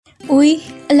Uy,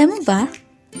 alam mo ba?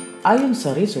 Ayon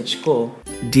sa research ko,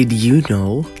 Did you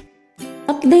know?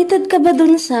 Updated ka ba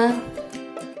dun sa...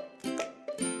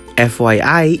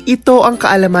 FYI, ito ang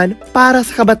kaalaman para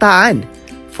sa kabataan.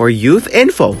 For Youth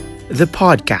Info, the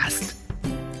podcast.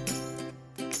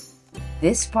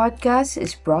 This podcast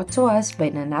is brought to us by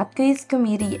the NATCO Youth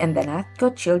Committee and the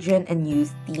NATCO Children and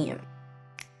Youth Team.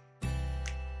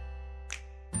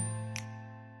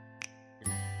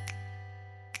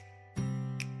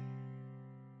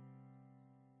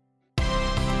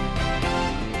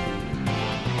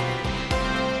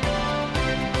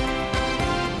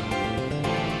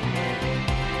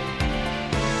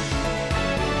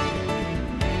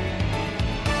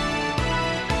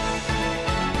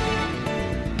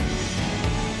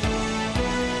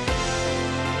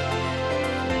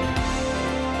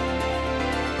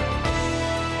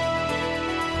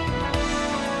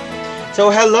 So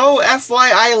hello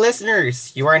FYI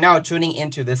listeners! You are now tuning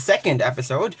into the second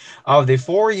episode of the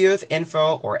For Youth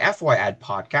Info or FYI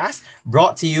podcast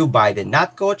brought to you by the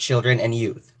NATCO Children and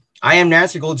Youth. I am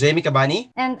Nancy Gold Jamie Cabani.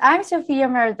 And I'm Sofia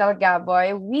Maritel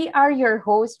Gaboy. We are your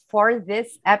host for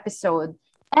this episode.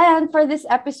 And for this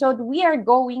episode, we are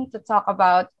going to talk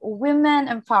about women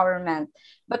empowerment.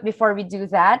 But before we do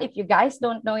that, if you guys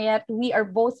don't know yet, we are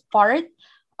both part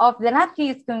of the NATCO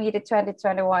Youth Committee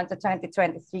 2021 to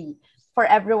 2023. For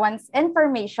everyone's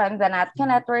information, the NATCO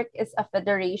Network is a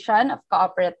federation of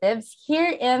cooperatives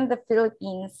here in the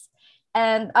Philippines.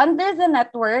 And under the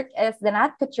network is the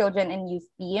NATCO Children and Youth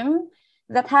Team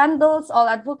that handles all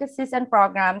advocacies and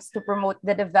programs to promote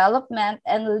the development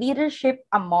and leadership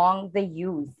among the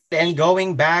youth. And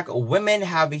going back, women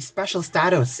have a special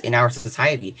status in our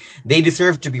society. They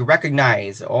deserve to be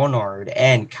recognized, honored,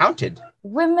 and counted.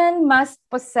 Women must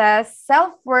possess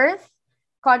self-worth,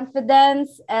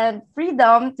 confidence, and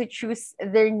freedom to choose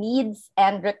their needs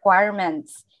and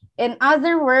requirements. In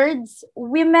other words,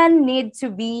 women need to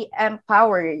be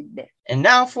empowered. And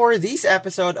now for this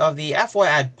episode of the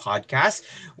FYI podcast,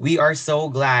 we are so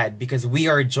glad because we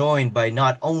are joined by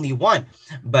not only one,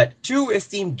 but two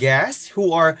esteemed guests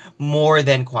who are more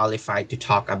than qualified to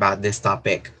talk about this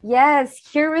topic. Yes,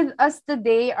 here with us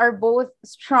today are both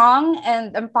strong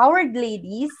and empowered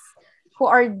ladies who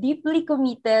are deeply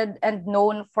committed and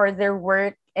known for their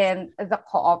work in the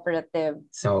cooperative.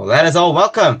 So let us all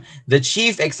welcome the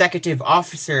Chief Executive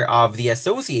Officer of the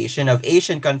Association of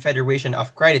Asian Confederation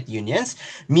of Credit Unions,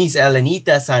 Ms.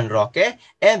 Elenita San Roque,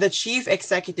 and the Chief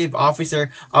Executive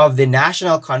Officer of the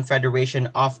National Confederation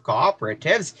of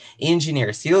Cooperatives,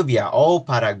 Engineer Sylvia O.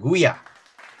 Paraguya.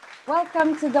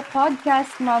 Welcome to the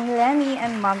podcast, Ma'am Lenny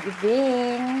and Ma'am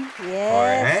Ibing. Yes. All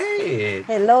right.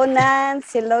 Hello,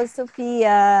 Nance. Hello,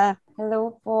 Sophia.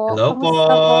 Hello po. Hello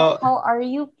Kamusta po. How are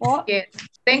you po? Yes.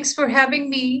 Thanks for having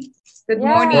me. Good Yes.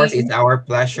 Of morning. course, it's our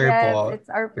pleasure Yes, po. it's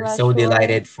our We're pleasure. so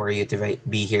delighted for you to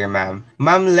be here, ma'am.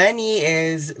 Ma'am Lenny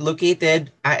is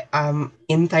located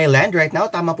in Thailand right now.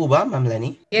 Tama po ba, Ma'am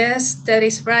Lenny? Yes, that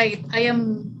is right. I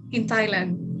am in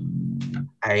Thailand.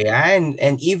 Ayan.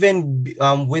 And even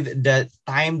with the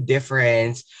time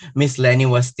difference, Miss Lenny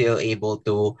was still able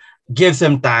to give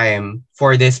some time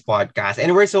for this podcast.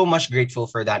 And we're so much grateful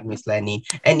for that, Miss Lenny.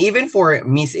 And even for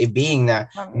Miss Ibing, na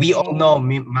Ma'am we all Ibing. know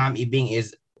Ma'am Ibing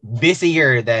is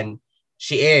busier than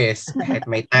she is. Kahit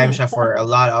may time siya for a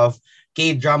lot of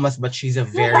K-dramas, but she's a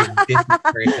very busy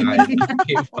person.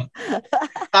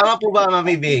 Tama po ba, Ma'am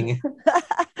Ibing?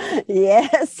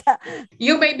 Yes.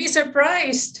 You may be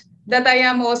surprised that I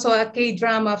am also a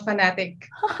K-drama fanatic.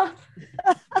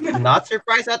 Not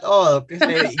surprised at all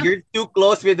kasi you're too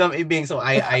close with Ma'am Ibing, so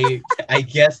I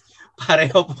guess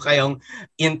pareho po kayong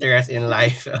interest in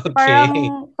life. Okay.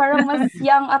 Parang mas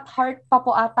young at heart pa po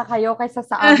ata kayo kaysa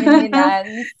sa amin ni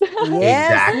Nance.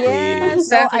 Yes, Exactly. yes.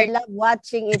 So I Exactly. love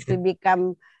watching it. We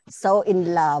become so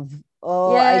in love.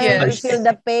 Oh, Yes. I still feel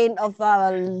the pain of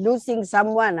losing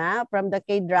someone from the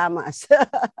K-dramas.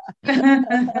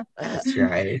 That's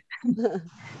right.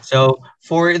 So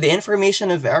for the information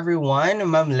of everyone,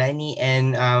 Ma'am Lenny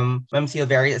and Ma'am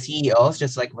Sylvia are CEOs,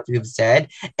 just like what we've said,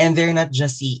 and they're not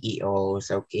just CEOs.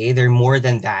 Okay, they're more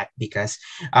than that because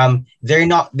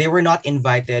they were not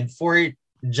invited for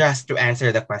just to answer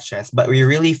the questions, but we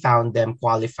really found them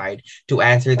qualified to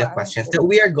answer the questions that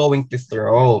we are going to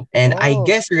throw. And I Oh.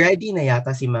 guess ready na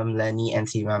yata si Ma'am Lenny and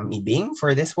si Ma'am Ibing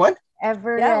for this one.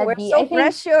 Ever Yeah, we're ready. so I think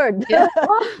pressured.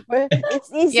 It's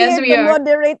easier we to are.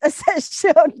 moderate a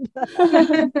session.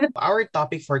 Our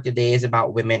topic for today is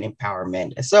about women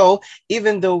empowerment. So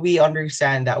even though we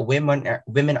understand that women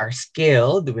are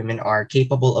skilled, women are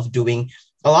capable of doing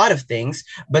a lot of things,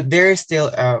 but there is still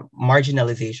a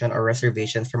marginalization or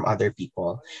reservations from other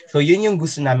people. So yun yung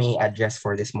gusto namin i-address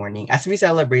for this morning as we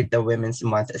celebrate the Women's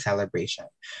Month celebration.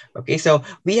 Okay, so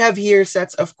we have here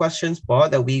sets of questions po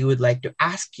that we would like to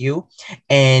ask you,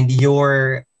 and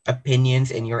your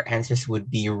opinions and your answers would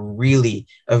be really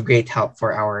of great help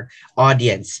for our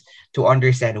audience to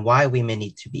understand why women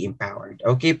need to be empowered.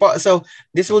 Okay po, so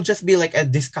this will just be like a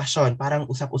discussion, parang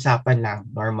usap-usapan lang,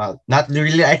 normal. Not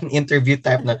really an interview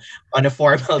type na on a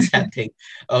formal setting.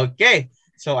 Okay,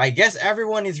 so I guess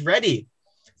everyone is ready.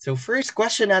 So first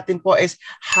question natin po is,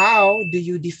 how do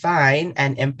you define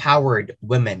an empowered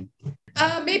woman?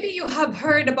 Maybe you have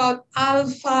heard about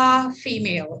alpha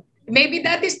female. Maybe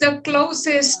that is the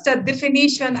closest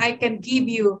definition I can give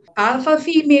you. Alpha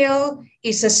female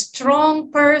is a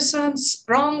strong person,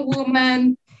 strong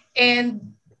woman,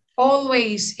 and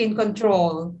always in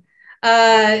control.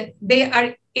 They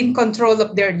are in control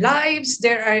of their lives.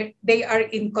 They are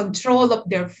in control of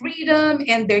their freedom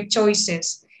and their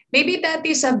choices. Maybe that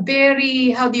is a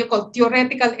very, how do you call,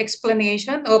 theoretical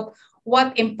explanation of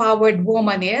what empowered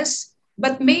woman is.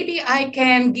 But maybe I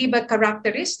can give a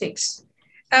characteristics.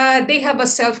 They have a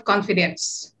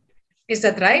self-confidence. Is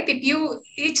that right?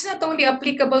 It's not only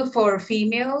applicable for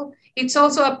female, it's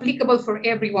also applicable for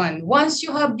everyone. Once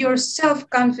you have your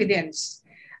self-confidence,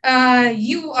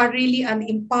 you are really an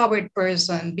empowered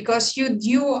person because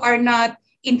you are not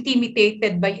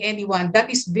intimidated by anyone. That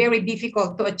is very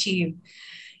difficult to achieve.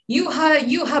 You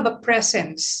have a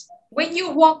presence. When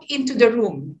you walk into the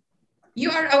room,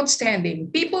 you are outstanding.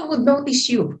 People would notice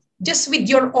you just with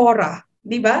your aura,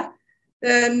 di ba?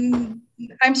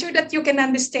 I'm sure that you can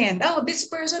understand. Oh, this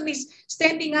person is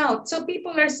standing out. So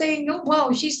people are saying, oh,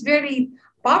 wow, she's very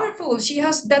powerful. She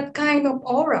has that kind of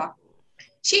aura.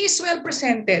 She is well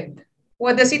presented.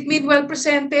 What does it mean, well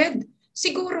presented?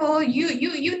 Siguro,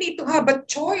 you need to have a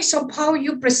choice of how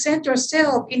you present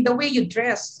yourself in the way you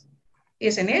dress,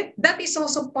 isn't it? That is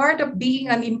also part of being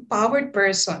an empowered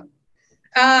person.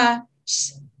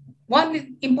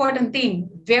 One important thing,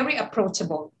 very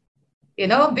approachable.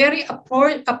 Very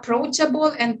approachable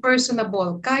and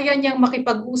personable. Kaya niyang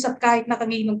makipag-usap kahit na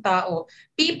kaninong tao.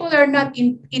 People are not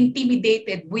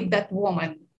intimidated with that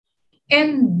woman.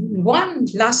 And one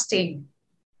last thing,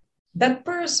 that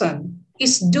person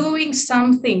is doing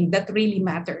something that really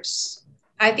matters.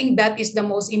 I think that is the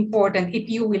most important if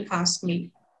you will ask me.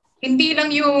 Hindi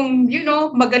lang yung,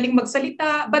 magaling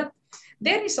magsalita, but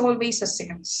there is always a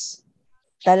sense.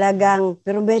 Talagang,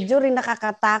 pero medyo rin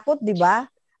nakakatakot, di ba?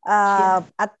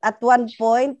 At one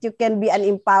point, you can be an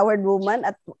empowered woman.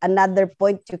 At another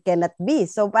point, you cannot be.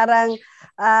 So parang,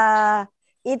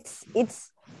 it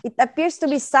appears to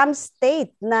be some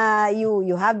state na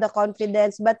you have the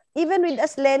confidence. But even with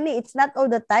us, Lenny, it's not all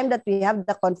the time that we have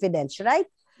the confidence, right?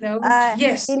 No?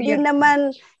 Yes. Hindi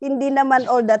naman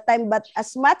all the time, but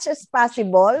as much as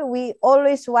possible, we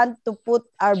always want to put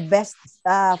our best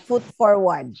foot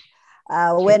forward.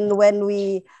 When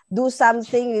we do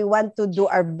something, we want to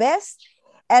do our best.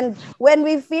 And when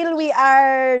we feel we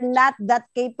are not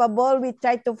that capable, we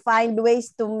try to find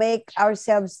ways to make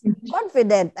ourselves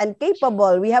confident and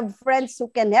capable. We have friends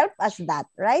who can help us that,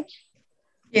 right?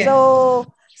 Yeah.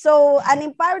 So an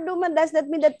empowered woman does not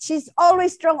mean that she's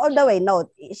always strong all the way. No,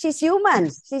 she's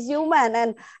human. She's human.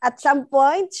 And at some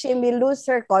point, she may lose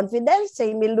her confidence.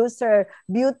 She may lose her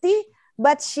beauty.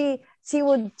 But she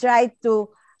would try to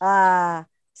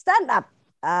stand up,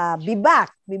 be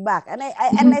back. And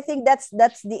I think that's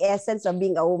the essence of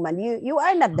being a woman. You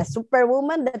are not the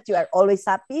superwoman that you are always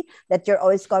happy, that you're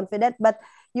always confident, but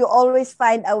you always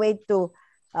find a way to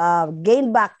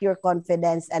gain back your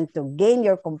confidence and to gain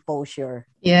your composure.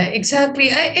 Yeah, exactly.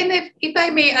 And if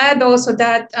I may add also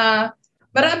that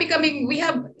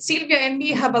Sylvia and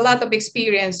me have a lot of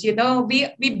experience.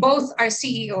 We both are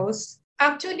CEOs.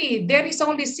 Actually, there is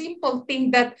only simple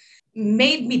thing that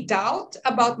made me doubt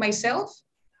about myself.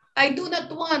 I do not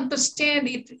want to stand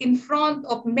in front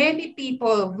of many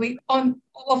people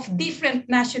of different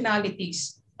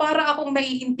nationalities para akong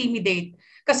nai-intimidate.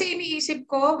 Kasi iniisip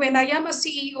ko, when I am a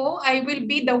CEO, I will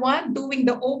be the one doing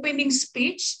the opening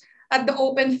speech at the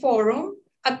open forum,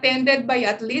 attended by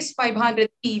at least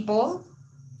 500 people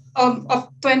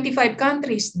of 25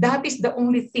 countries. That is the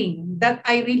only thing that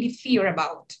I really fear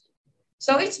about.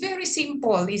 So it's very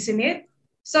simple, isn't it?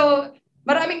 So,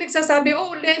 maraming nagsasabi,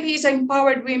 oh, Lenny is an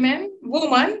empowered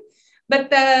woman. But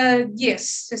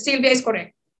yes, Sylvia is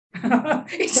correct.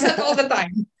 It's not all the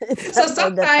time. So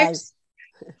sometimes,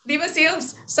 di ba,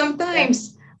 Sylvs?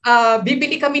 Sometimes,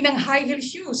 bibili kami ng high heel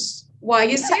shoes. Why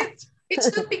is it? It's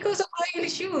not because of high heel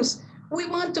shoes. We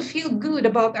want to feel good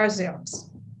about ourselves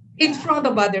in front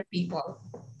of other people.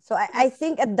 So I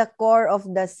think at the core of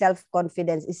the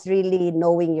self-confidence is really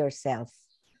knowing yourself.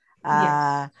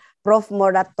 Yes. Prof.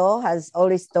 Morato has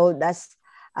always told us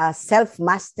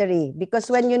self-mastery, because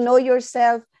when you know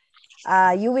yourself,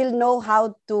 you will know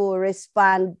how to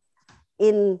respond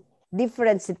in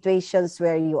different situations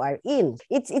where you are in.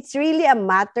 It's really a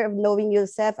matter of knowing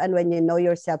yourself, and when you know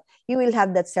yourself, you will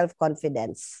have that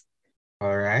self-confidence.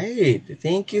 All right.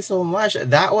 Thank you so much.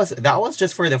 That was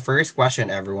just for the first question,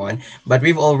 everyone. But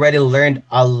we've already learned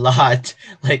a lot.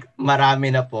 Like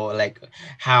marami na po. Like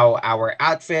how our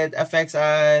outfit affects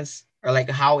us, or like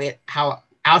how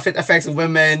outfit affects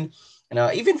women.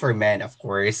 Even for men, of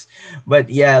course.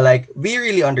 But yeah, like we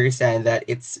really understand that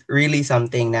it's really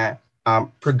something that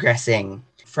progressing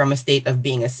from a state of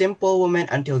being a simple woman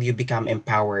until you become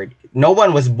empowered. No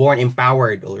one was born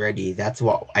empowered already. That's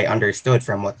what I understood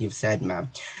from what you've said, ma'am.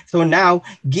 So now,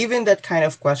 given that kind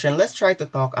of question, let's try to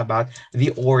talk about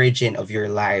the origin of your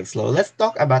life. So let's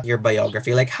talk about your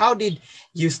biography. Like, how did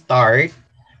you start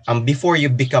before you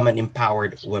become an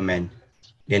empowered woman?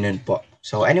 Ganun po.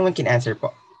 So anyone can answer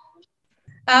po.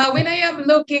 When I am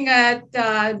looking at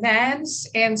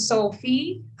Nance and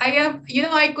Sophie,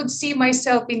 I could see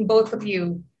myself in both of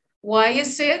you. Why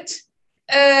is it?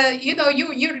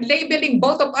 You're labeling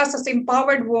both of us as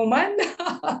empowered woman,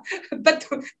 but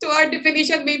to our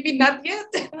definition, maybe not yet.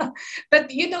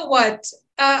 But you know what?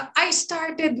 I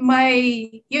started my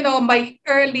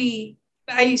early,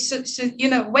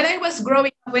 when I was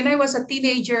growing up, when I was a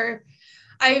teenager,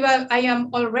 I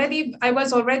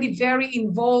was already very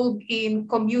involved in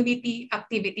community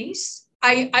activities.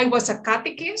 I was a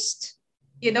catechist,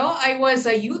 I was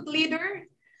a youth leader.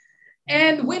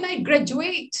 And when I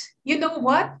graduate, you know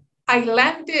what? I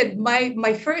landed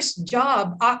my first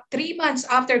job 3 months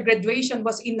after graduation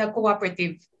was in a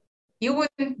cooperative. You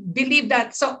wouldn't believe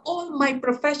that. So all my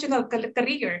professional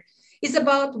career is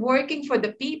about working for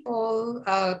the people,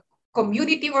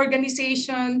 community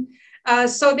organization.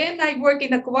 So then I work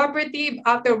in a cooperative.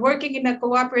 After working in a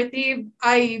cooperative,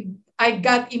 I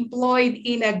got employed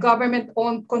in a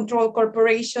government-owned control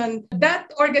corporation.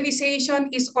 That organization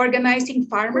is organizing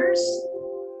farmers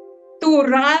to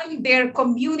run their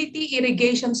community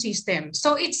irrigation system.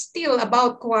 So it's still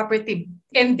about cooperative.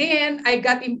 And then I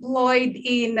got employed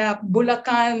in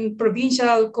Bulacan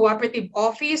Provincial Cooperative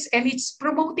Office, and it's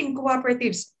promoting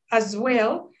cooperatives as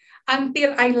well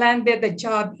until I landed a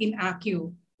job in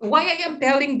ACU. Why I am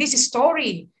telling this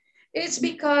story? It's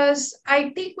because I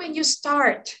think when you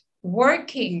start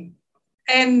working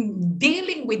and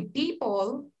dealing with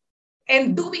people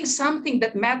and doing something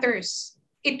that matters,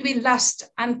 it will last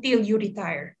until you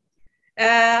retire.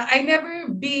 I never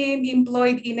been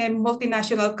employed in a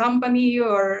multinational company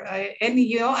or I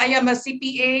am a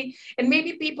CPA, and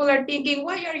maybe people are thinking,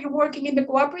 why are you working in the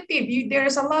cooperative?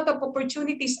 There's a lot of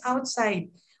opportunities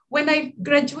outside. When I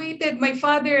graduated, my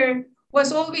father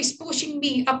was always pushing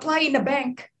me, apply in a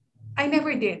bank. I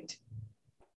never did.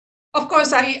 Of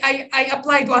course, I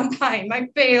applied one time.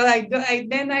 I failed.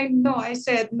 Then I know. I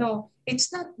said no.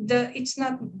 It's not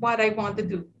what I want to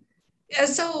do.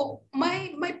 So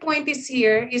my point is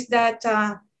here is that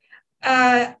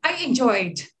I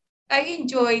enjoyed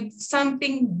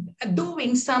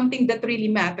doing something that really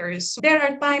matters. There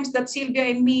are times that Sylvia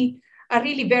and me are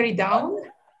really very down.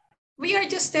 We are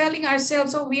just telling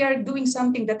ourselves, oh, we are doing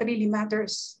something that really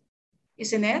matters,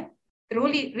 isn't it?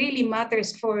 It really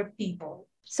matters for people.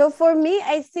 So for me,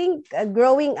 I think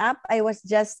growing up, I was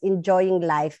just enjoying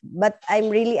life. But I'm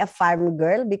really a farm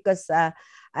girl because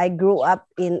I grew up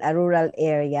in a rural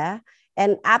area.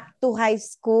 And up to high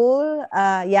school,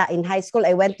 in high school,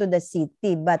 I went to the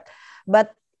city. But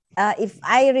if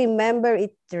I remember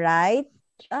it right,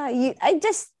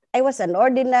 I was an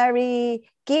ordinary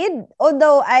kid.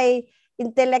 Although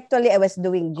intellectually, I was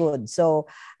doing good. So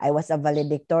I was a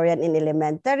valedictorian in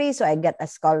elementary. So I got a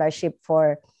scholarship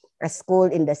for a school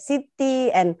in the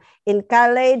city, and in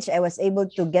college I was able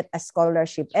to get a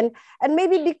scholarship, and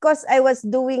maybe because I was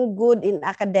doing good in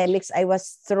academics, I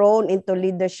was thrown into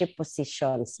leadership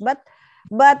positions. But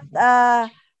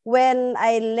when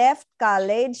I left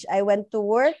college, I went to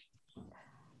work,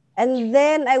 and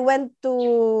then I went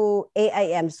to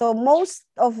AIM. So most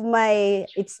of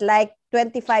it's like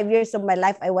 25 years of my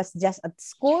life I was just at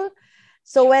school.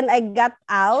 So when I got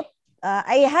out,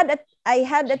 I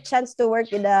had a chance to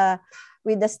work with a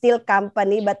steel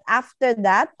company, but after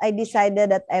that, I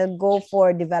decided that I'll go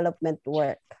for development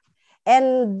work.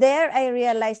 And there I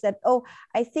realized that, oh,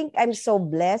 I think I'm so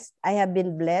blessed. I have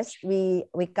been blessed. We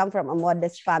come from a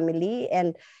modest family,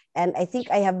 and And I think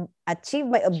I have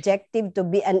achieved my objective to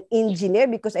be an engineer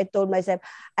because I told myself,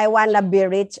 I want to be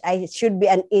rich. I should be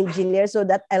an engineer so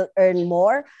that I'll earn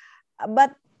more.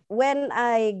 But when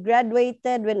I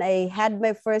graduated, when I had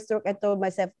my first work, I told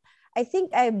myself, I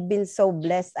think I've been so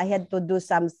blessed. I had to do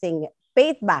something,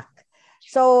 pay it back.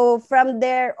 So from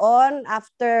there on,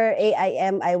 after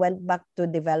AIM, I went back to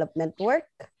development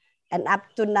work. And up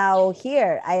to now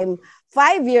here, I'm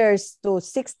 5 years to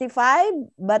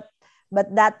 65, but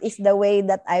that is the way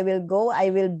that I will go.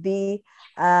 I will be,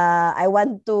 I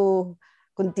want to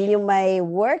continue my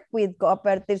work with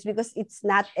cooperatives because it's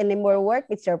not anymore work,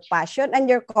 it's your passion, and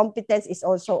your competence is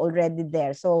also already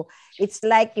there. So it's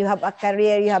like you have a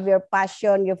career, you have your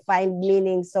passion, you find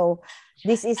meaning. So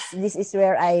this is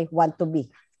where I want to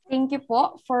be. Thank you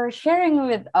po for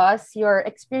sharing with us your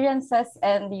experiences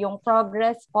and yung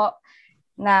progress po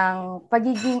ng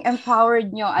pagiging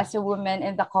empowered nyo as a woman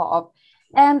in the co-op.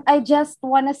 And I just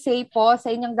wanna say po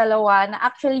sa inyong dalawa na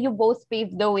actually you both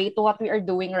paved the way to what we are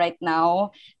doing right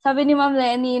now. Sabi ni Ma'am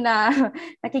Lenny na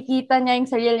nakikita niya yung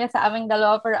sarili niya sa aming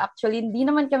dalawa, pero actually hindi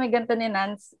naman kami ganito ni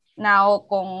Nance now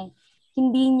kung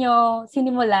hindi nyo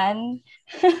sinimulan.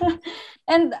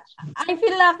 And I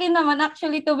feel lucky naman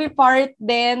actually to be part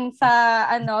din sa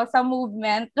sa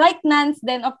movement. Like Nance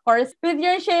then of course, with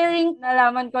your sharing,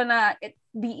 nalaman ko na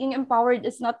being empowered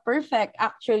is not perfect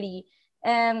actually.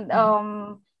 And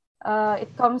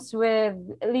it comes with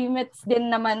limits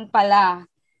din naman pala.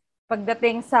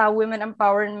 Pagdating sa women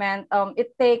empowerment,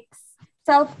 it takes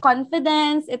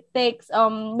self-confidence, it takes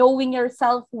knowing your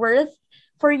self-worth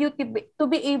for you to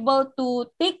be able to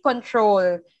take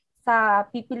control sa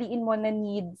pipiliin mo na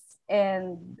needs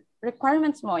and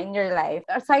requirements mo in your life.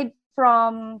 Aside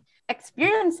from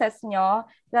experiences nyo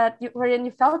wherein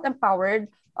you felt empowered,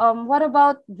 what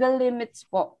about the limits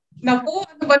po? Naku,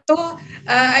 ano ba to?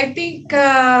 I think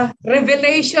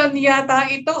revelation yata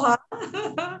ito ha.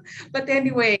 But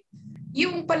anyway,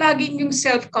 yung palaging yung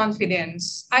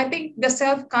self-confidence. I think the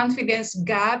self-confidence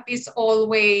gap is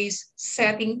always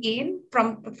setting in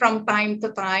from time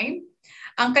to time.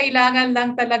 Ang kailangan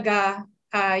lang talaga,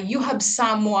 you have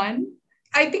someone.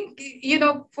 I think,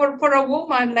 for a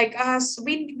woman like us,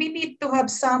 we need to have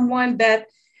someone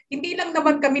that hindi lang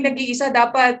naman kami nag-iisa.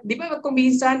 Dapat, di ba, kung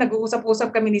minsan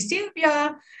nag-uusap-usap kami ni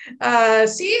Sylvia,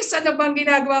 sis, ano bang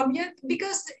ginagawa mo yan?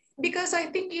 Because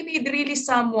I think you need really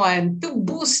someone to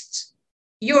boost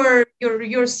your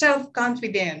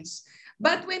self-confidence.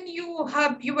 But when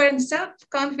when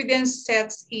self-confidence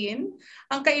sets in,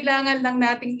 ang kailangan lang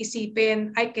nating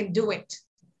isipin, I can do it.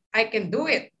 I can do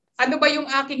it. Ano ba yung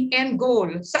aking end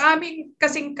goal? Sa aming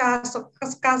kasing kaso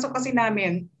kasi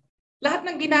namin, lahat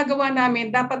ng ginagawa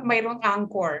namin dapat mayroong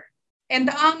anchor. And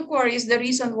the anchor is the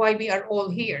reason why we are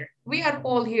all here. We are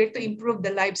all here to improve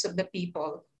the lives of the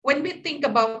people. When we think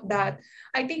about that,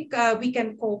 I think we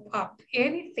can cope up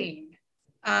anything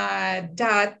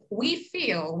that we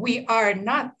feel we are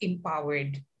not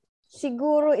empowered.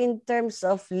 Siguro in terms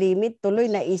of limit, tuloy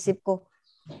naisip ko,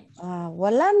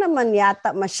 wala naman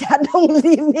yata masyadong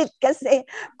limit kasi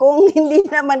kung hindi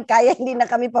naman kaya, hindi na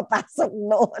kami papasok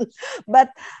noon.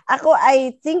 But ako,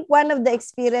 I think one of the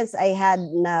experience I had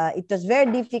na it was very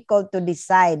difficult to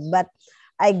decide, but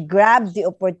I grabbed the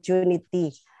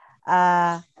opportunity.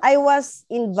 I was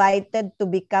invited to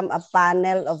become a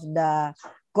panel of the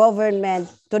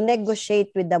government to negotiate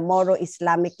with the Moro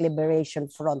Islamic Liberation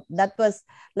Front. That was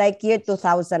like year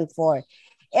 2004.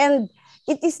 And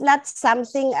it is not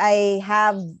something I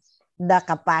have the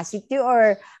capacity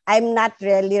or I'm not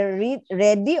really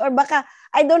ready, or baka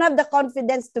I don't have the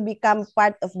confidence to become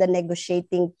part of the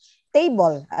negotiating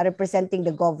table representing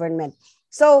the government.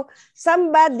 So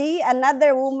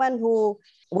another woman who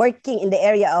working in the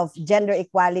area of gender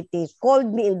equality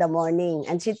called me in the morning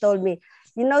and she told me,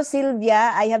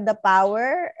 Sylvia, I have the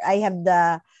power, I have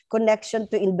the connection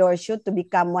to endorse you to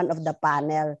become one of the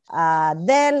panel.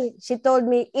 Then she told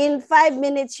me, in 5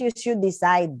 minutes, you should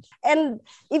decide. And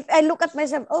if I look at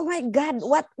myself, oh my God,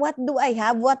 what do I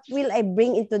have? What will I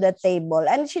bring into the table?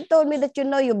 And she told me that,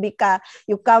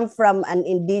 you come from an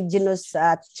indigenous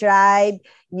tribe,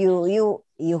 you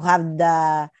have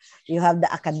the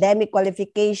academic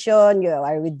qualification, you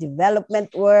are with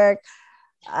development work.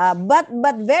 But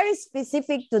very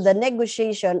specific to the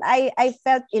negotiation, I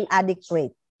felt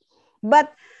inadequate.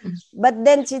 But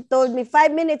then she told me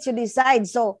 5 minutes you decide.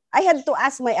 So I had to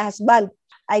ask my husband.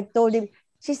 I told him,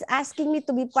 she's asking me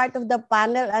to be part of the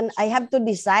panel and I have to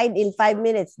decide in 5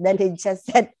 minutes. Then he just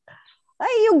said,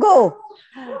 You go.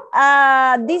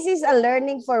 This is a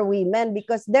learning for women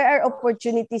because there are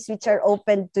opportunities which are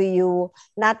open to you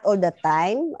not all the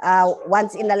time,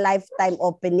 once in a lifetime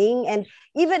opening. And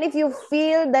even if you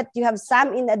feel that you have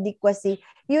some inadequacy,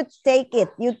 you take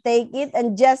it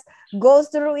and just go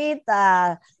through it,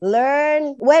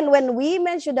 learn. When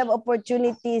women should have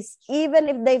opportunities, even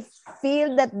if they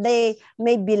feel that they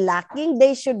may be lacking,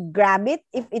 they should grab it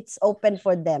if it's open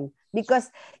for them, because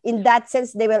in that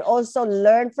sense they will also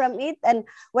learn from it, and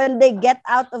when they get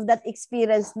out of that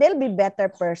experience they'll be better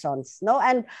persons, no?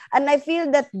 And I feel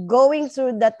that going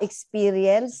through that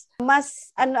experience,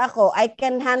 I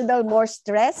can handle more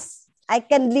stress. I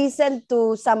can listen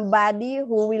to somebody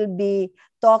who will be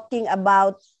talking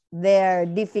about their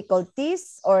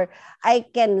difficulties, or I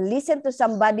can listen to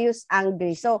somebody who's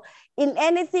angry. So in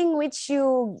anything which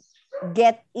you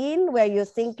get in where you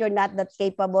think you're not that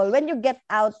capable, when you get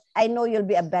out, I know you'll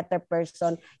be a better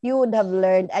person. You would have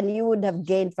learned and you would have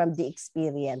gained from the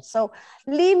experience. So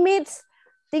limits,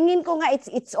 tingin ko nga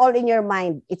it's all in your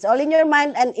mind. It's all in your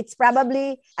mind, and it's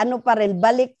probably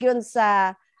balik yun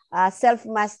sa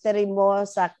self-mastery mo,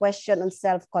 sa question on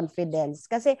self-confidence.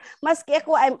 Kasi maski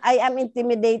ako, I am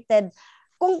intimidated.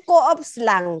 Kung co-ops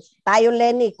lang, tayo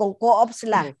Lenny, kung co-ops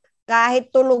lang, kahit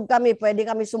tulog kami, pwede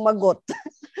kami sumagot.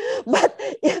 But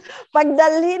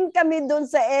pagdalhin kami dun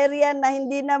sa area na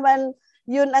hindi naman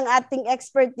yun ang ating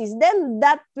expertise, then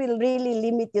that will really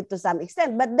limit you to some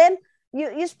extent. But then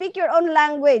you speak your own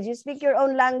language. You speak your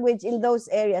own language in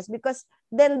those areas, because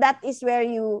then that is where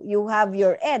you have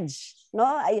your edge, no?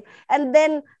 And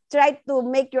then try to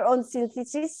make your own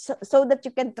synthesis so that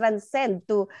you can transcend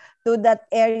to that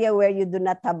area where you do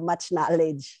not have much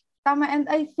knowledge. Tama, and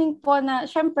I think po na,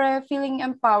 syempre, feeling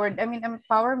empowered, I mean,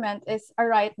 empowerment is a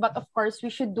right, but of course,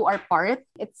 we should do our part.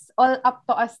 It's all up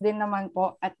to us din naman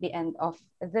po at the end of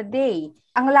the day.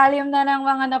 Ang lalim na ng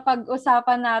mga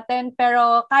napag-usapan natin,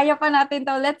 pero kaya pa natin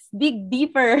to. Let's dig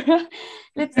deeper.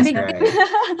 Let's dig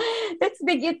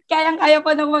it. Kayang-kaya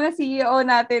pa ng mga CEO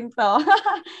natin to.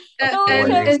 So,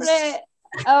 syempre,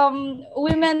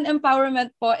 women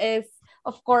empowerment po is,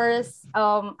 of course,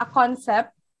 a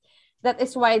concept that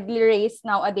is widely raised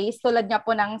nowadays. Tulad nga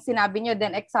po ng sinabi nyo,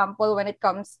 then example, when it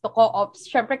comes to co-ops,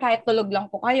 syempre kahit tulog lang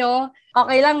po kayo,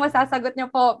 okay lang, masasagot nyo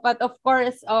po. But of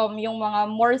course, yung mga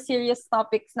more serious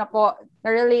topics na po, na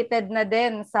related na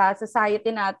din sa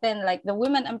society natin, like the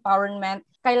women empowerment,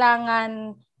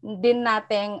 kailangan din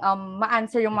nating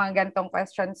ma-answer yung mga gantong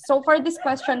questions. So for this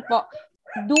question po,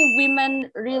 do women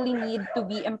really need to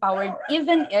be empowered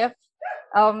even if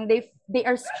they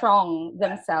are strong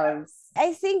themselves?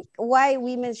 I think why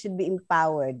women should be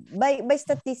empowered. By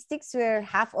statistics, we're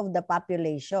half of the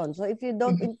population. So if you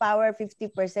don't empower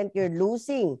 50%, you're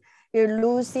losing. You're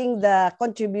losing the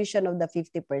contribution of the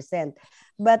 50%.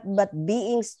 But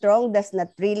being strong does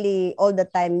not really all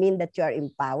the time mean that you are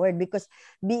empowered, because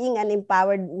being an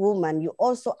empowered woman, you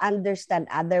also understand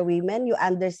other women, you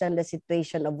understand the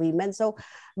situation of women. So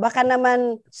baka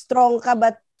naman strong ka,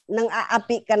 but nang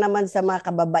aapi ka naman sa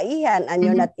mga kababaihan, and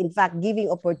you're not in fact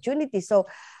giving opportunity. So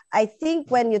I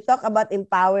think when you talk about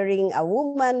empowering a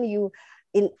woman,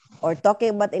 or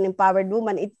talking about an empowered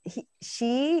woman,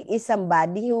 she is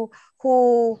somebody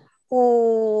who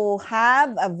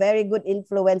have a very good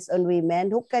influence on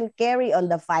women, who can carry on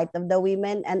the fight of the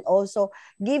women, and also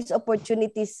gives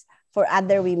opportunities for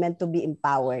other women to be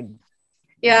empowered.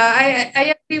 Yeah,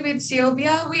 I agree with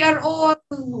Sylvia. We are all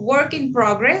work in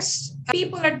progress.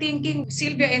 People are thinking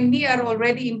Sylvia and me are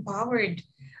already empowered.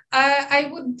 I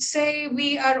would say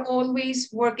we are always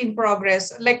work in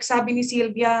progress. Like sabi ni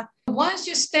Sylvia, once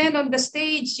you stand on the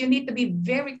stage, you need to be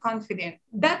very confident.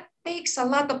 That takes a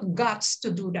lot of guts to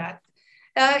do that.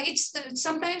 It's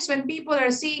sometimes when people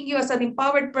are seeing you as an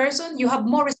empowered person, you have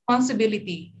more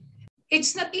responsibility.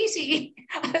 It's not easy.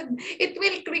 It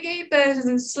will create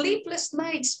sleepless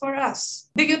nights for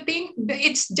us. Do you think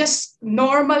it's just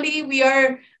normally we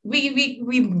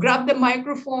grab the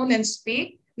microphone and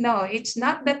speak? No, it's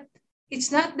not that.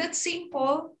 It's not that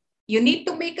simple. You need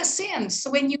to make a sense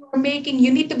when you are making.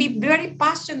 You need to be very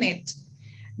passionate,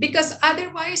 because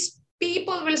otherwise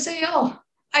people will say, "Oh,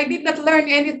 I did not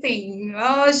learn anything.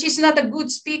 Oh, she's not a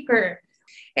good speaker."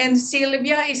 And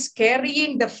Sylvia is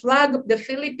carrying the flag of the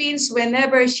Philippines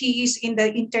whenever she is in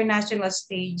the international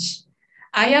stage.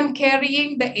 I am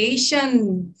carrying the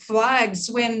Asian flags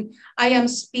when I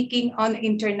am speaking on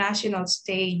international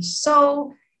stage.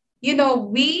 So,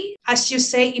 we, as you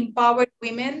say, empowered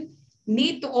women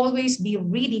need to always be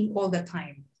reading all the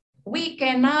time. We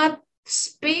cannot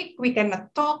speak, we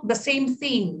cannot talk the same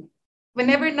thing.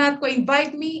 Whenever Natko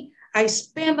invite me, I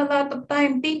spend a lot of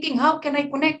time thinking, how can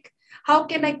I connect? how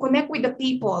can I connect with the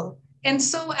people? And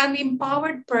so an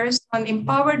empowered person,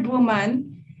 empowered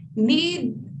woman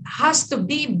has to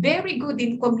be very good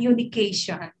in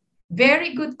communication,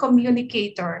 very good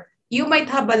communicator. You might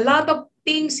have a lot of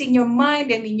things in your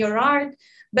mind and in your heart,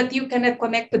 but you cannot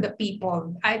connect to the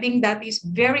people. I think that is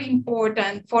very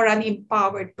important for an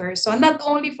empowered person, not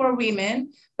only for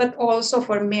women, but also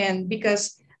for men,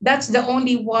 because that's the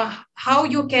only how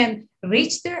you can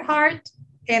reach their heart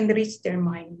and reach their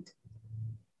mind.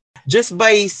 Just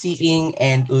by seeing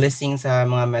and listening sa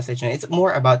mga message na, it's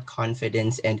more about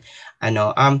confidence and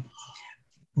ano,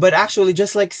 but actually,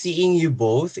 just like seeing you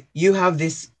both, you have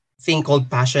this thing called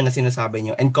passion na sinasabi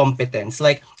nyo and competence.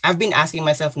 Like, I've been asking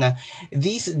myself na,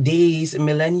 these days,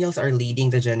 millennials are leading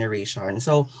the generation.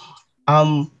 So,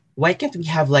 why can't we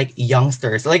have like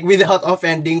youngsters? Like, without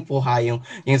offending po ha, yung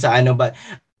sa ano, but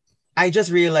I just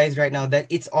realized right now that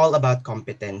it's all about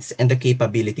competence and the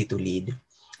capability to lead.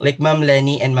 Like Ma'am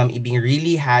Lenny and Ma'am Ibing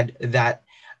really had that,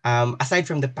 aside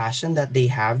from the passion that they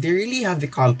have, they really have the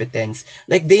competence.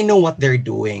 Like they know what they're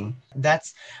doing.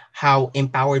 That's how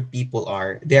empowered people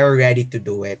are. They're ready to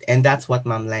do it. And that's what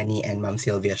Ma'am Lenny and Ma'am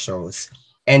Sylvia shows.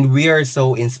 And we are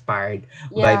so inspired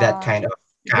by that Yeah. kind of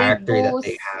They character that both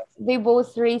they have. they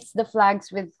both raise the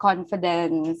flags with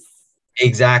confidence.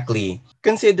 Exactly.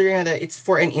 Considering that it's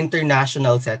for an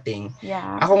international setting.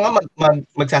 Yeah. Ako nga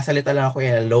magsasalita lang ako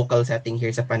in a local setting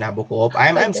here sa Panabo Co-op.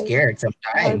 I'm Pagod. scared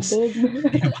sometimes.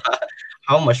 Pagod.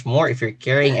 How much more if you're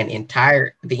carrying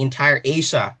the entire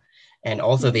Asia and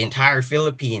also the entire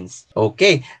Philippines.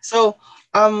 Okay. So,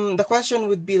 the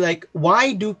question would be like,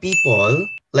 why do people,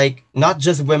 like not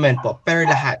just women po, pero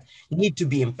lahat, need to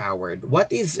be empowered?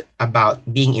 What is about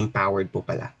being empowered po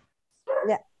pala?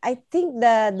 Yeah, I think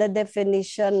the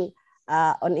definition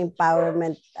on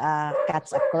empowerment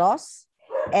cuts across,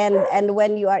 and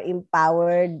when you are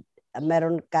empowered,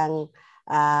 meron kang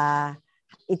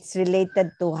it's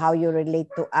related to how you relate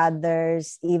to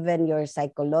others, even your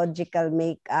psychological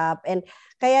makeup. And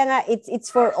kaya nga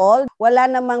it's for all. Wala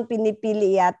namang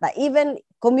pinipili yata. Even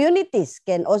communities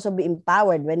can also be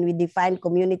empowered. When we define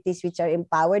communities which are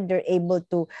empowered, they're able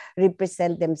to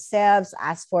represent themselves,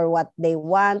 ask for what they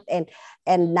want, and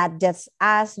not just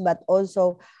ask, but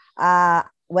also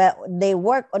well, they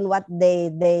work on what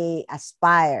they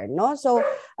aspire, no? So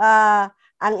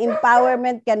ang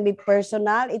empowerment can be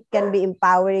personal, it can be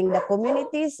empowering the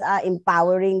communities,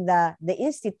 empowering the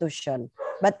institution,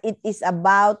 but it is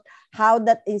about how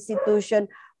that institution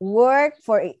work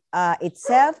for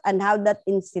itself, and how that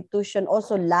institution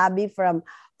also lobby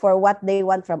for what they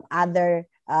want from other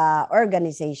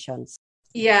organizations.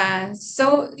 Yeah.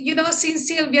 So, since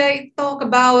Sylvia talked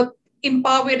about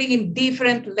empowering in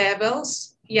different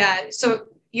levels, yeah.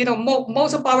 So,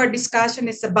 most of our discussion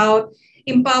is about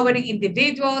empowering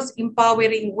individuals,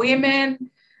 empowering women.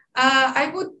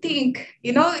 I would think,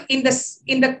 in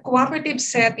the cooperative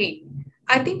setting,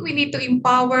 I think we need to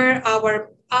empower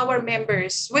our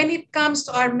members. When it comes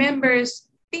to our members,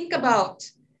 think about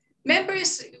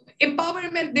members.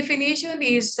 Empowerment definition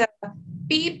is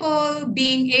people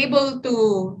being able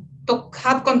to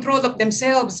have control of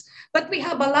themselves. But we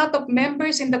have a lot of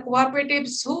members in the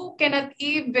cooperatives who cannot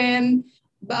even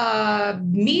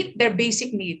meet their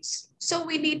basic needs. So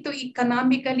we need to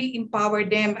economically empower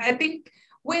them. I think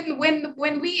when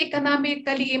we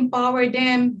economically empower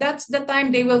them, that's the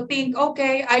time they will think,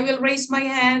 okay, I will raise my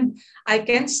hand. I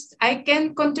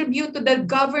can contribute to the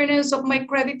governance of my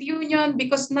credit union,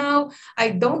 because now I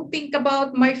don't think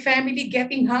about my family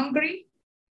getting hungry,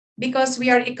 because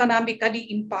we are economically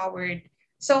empowered.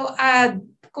 So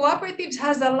cooperatives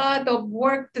has a lot of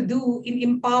work to do in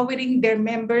empowering their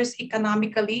members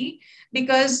economically,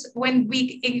 because when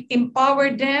we empower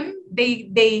them,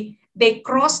 they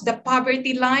cross the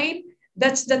poverty line.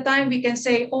 That's the time we can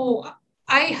say, oh,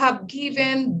 I have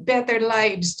given better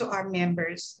lives to our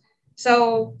members.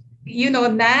 So,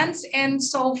 Nance and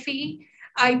Sophie,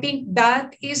 I think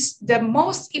that is the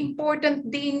most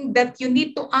important thing that you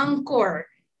need to anchor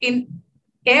in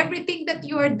everything that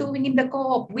you are doing in the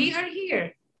co-op. We are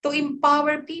here to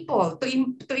empower people,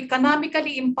 to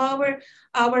economically empower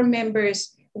our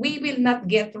members. We will not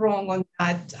get wrong on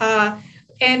that.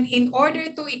 And in order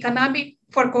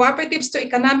for cooperatives to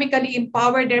economically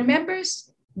empower their members,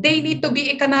 they need to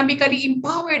be economically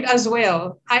empowered as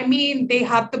well. I mean, they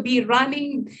have to be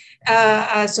running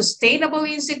a sustainable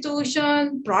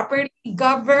institution, properly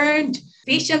governed,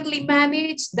 efficiently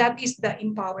managed. That is the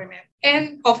empowerment.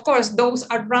 And of course, those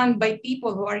are run by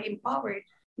people who are empowered.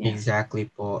 Yeah.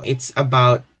 Exactly po. It's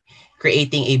about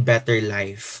creating a better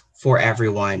life for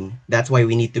everyone. That's why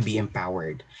we need to be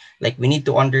empowered. Like we need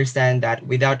to understand that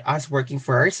without us working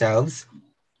for ourselves,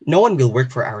 no one will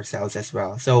work for ourselves as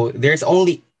well. So there's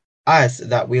only us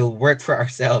that will work for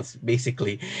ourselves,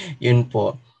 basically. Yun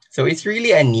po. So it's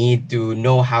really a need to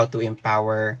know how to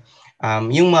empower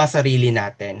yung mga sarili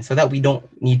natin so that we don't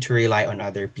need to rely on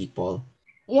other people.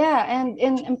 Yeah, and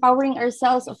in empowering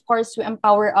ourselves, of course, we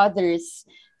empower others.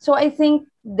 So I think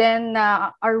then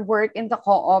our work in the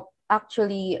co-op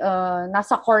actually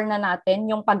nasa core na natin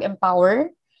yung pag-empower.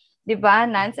 'Di ba,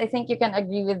 Nance? I think you can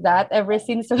agree with that ever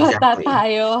since bata Exactly.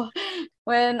 tayo.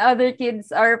 When other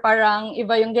kids are parang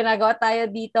iba yung ginagawa tayo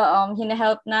dito,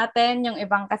 hinahelp natin yung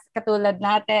ibang katulad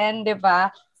natin, 'di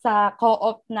ba? Sa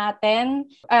co-op natin,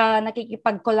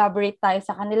 nakikipag-collaborate tayo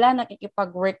sa kanila,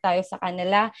 nakikipag-work tayo sa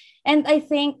kanila. And I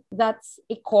think that's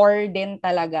a core din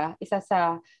talaga. Isa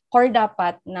sa core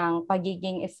dapat ng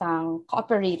pagiging isang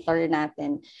cooperator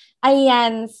natin.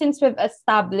 Ayan, since we've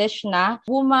established na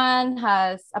woman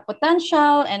has a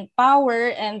potential and power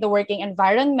and the working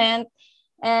environment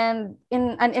and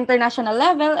in an international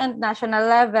level and national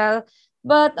level,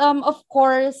 but of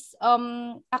course,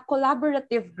 a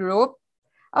collaborative group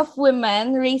of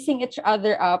women raising each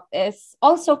other up is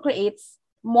also creates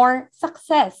more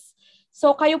success.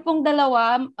 So kayo pong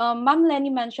dalawa, Ma'am Lenny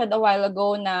mentioned a while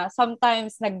ago na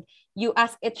sometimes you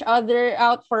ask each other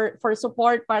out for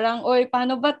support, parang, oy,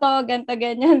 paano ba to? Ganto,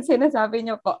 ganyan, sinasabi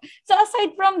niyo po. So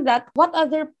aside from that, what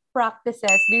other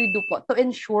practices do you do po to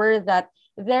ensure that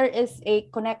there is a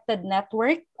connected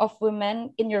network of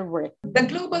women in your work? The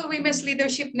Global Women's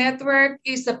Leadership Network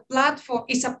is a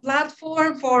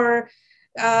platform for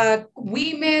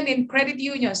women in credit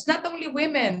unions, not only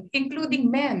women,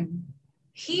 including men.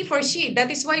 He for she. That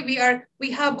is why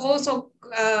we have also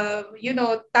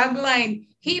tagline,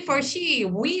 he for she,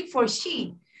 we for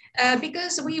she,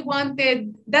 because we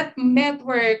wanted that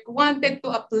network wanted to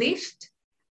uplift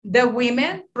the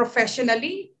women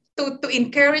professionally, to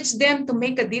encourage them to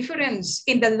make a difference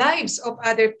in the lives of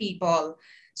other people.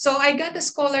 So I got a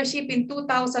scholarship in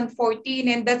 2014,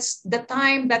 and that's the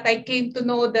time that I came to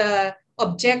know the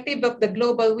objective of the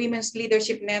Global Women's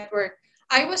Leadership Network.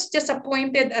 I was just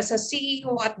appointed as a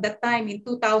CEO at that time in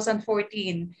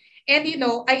 2014. And,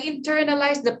 I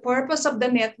internalized the purpose of the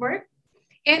network.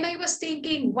 And I was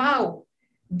thinking, wow,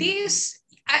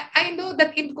 I know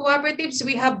that in cooperatives,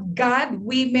 we have God,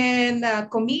 women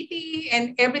committee,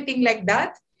 and everything like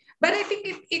that. But I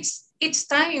think it's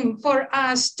time for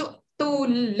us to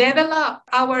level up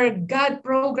our God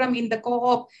program in the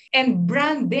co-op and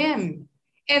brand them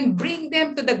and bring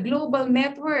them to the global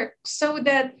network so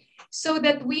that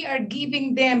we are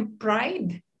giving them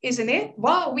pride, isn't it?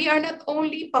 Wow, we are not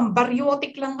only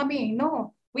pambaryotic lang kami.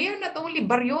 No, we are not only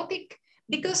baryotic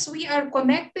because we are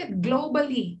connected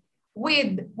globally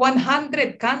with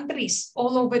 100 countries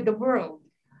all over the world,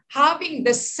 having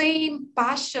the same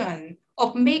passion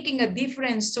of making a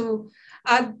difference to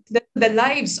the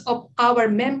lives of our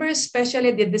members,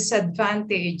 especially the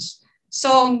disadvantaged.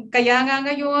 So, kaya nga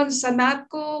ngayon sa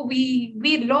NATCO, we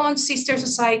launched Sister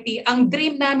Society. Ang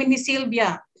dream namin ni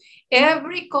Sylvia,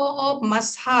 every co-op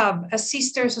must have a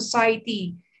sister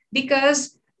society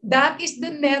because that is the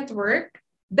network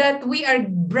that we are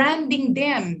branding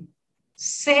them,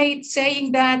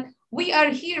 saying that we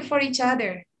are here for each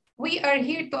other. We are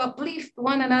here to uplift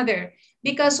one another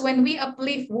because when we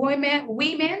uplift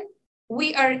women,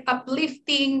 we are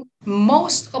uplifting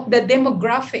most of the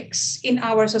demographics in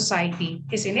our society,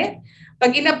 isn't it?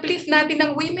 Pag in-uplift natin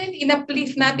ng women,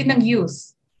 in-uplift natin ng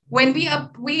youth. When we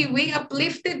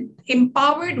uplifted,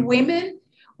 empowered women,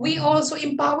 we also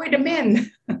empower the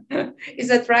men. Is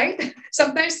that right?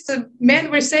 Sometimes the men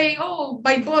were saying, oh,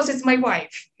 my boss is my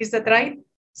wife. Is that right?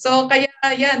 So kaya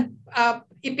yan,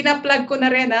 ipina-plug ko na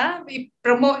rin,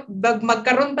 i-promote,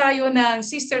 magkaroon tayo ng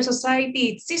Sister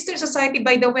Society. Sister Society,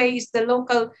 by the way, is the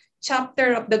local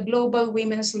chapter of the Global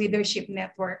Women's Leadership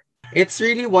Network. It's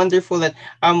really wonderful that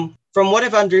from what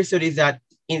I've understood is that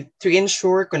to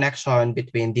ensure connection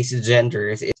between these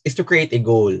genders is to create a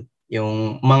goal.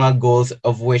 Yung mga goals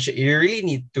of which you really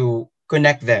need to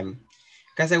connect them.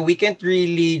 Kasi we can't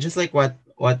really, just like what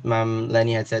Ma'am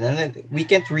Lenny had said, and we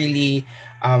can't really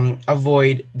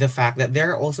avoid the fact that there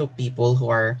are also people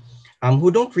who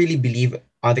don't really believe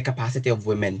on the capacity of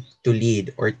women to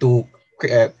lead or to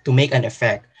make an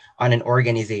effect on an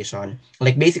organization.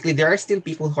 Like basically, there are still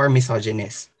people who are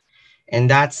misogynist, and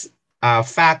that's a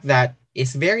fact that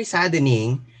is very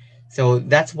saddening. So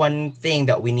that's one thing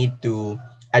that we need to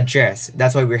address.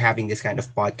 That's why we're having this kind of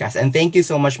podcast. And thank you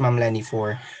so much, Ma'am Lenny,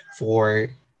 for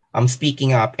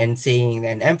speaking up and saying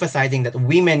and emphasizing that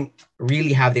women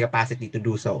really have the capacity to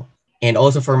do so. And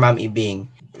also for Ma'am Ibing.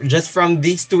 Just from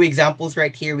these two examples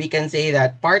right here, we can say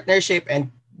that partnership and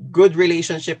good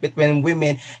relationship between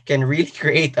women can really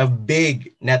create a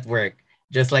big network.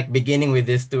 Just like beginning with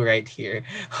these two right here.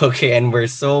 Okay, and we're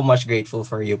so much grateful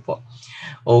for you po.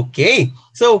 Okay.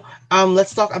 So,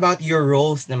 let's talk about your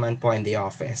roles naman po in the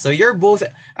office. So, you're both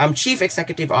chief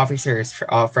executive officers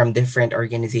from different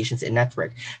organizations and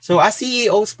network. So, as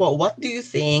CEOs po, what do you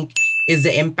think is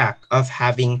the impact of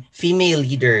having female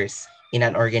leaders in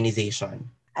an organization?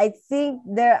 I think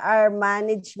there are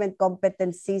management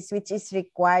competencies which is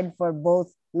required for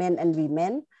both men and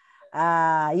women.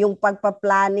 Yung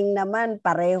pagpa-planning naman,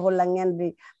 pareho lang yan,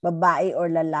 babae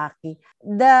or lalaki.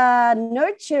 The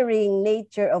nurturing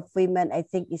nature of women, I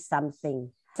think, is something.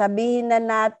 Sabihin na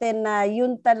natin na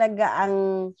yun talaga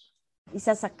ang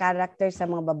isa sa character sa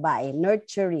mga babae,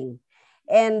 nurturing.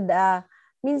 And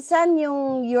minsan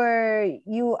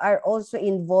you are also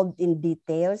involved in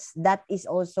details. That is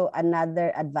also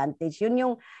another advantage.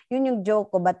 Yun yung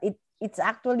joke ko, but it's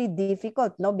actually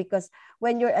difficult, no? Because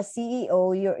when you're a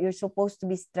CEO, you're supposed to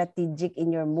be strategic in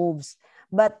your moves.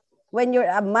 But when you're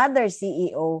a mother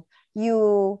CEO,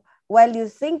 while you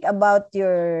think about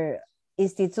your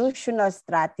institutional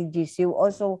strategies, you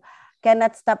also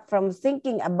cannot stop from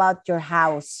thinking about your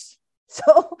house.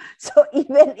 So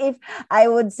even if I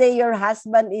would say your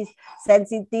husband is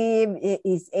sensitive,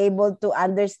 is able to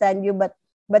understand you, but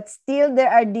still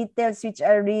there are details which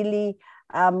are really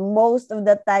most of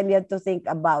the time you have to think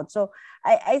about. So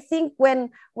I think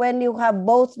when you have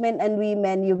both men and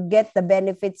women, you get the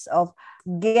benefits of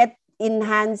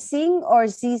enhancing or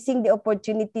seizing the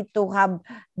opportunity to have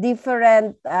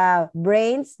different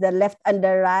brains, the left and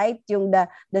the right, yung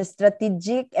the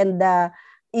strategic and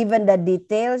even the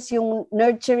details, yung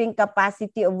nurturing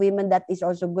capacity of women, that is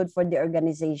also good for the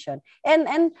organization.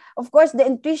 And of course, the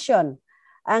intuition.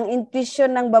 Ang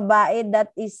intuition ng babae,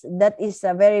 that is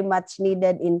very much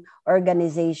needed in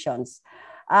organizations.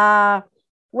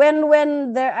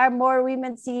 When there are more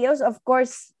women CEOs, of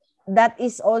course, that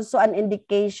is also an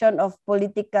indication of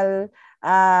political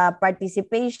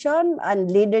participation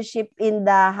and leadership in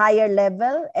the higher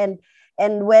level. And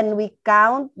when we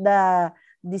count the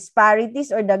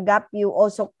disparities or the gap, you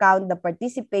also count the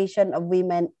participation of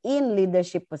women in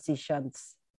leadership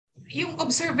positions. Yung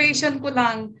observation ko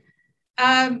lang,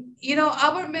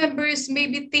 our members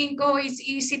maybe think, oh, it's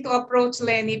easy to approach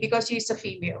Lenny because she's a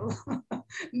female.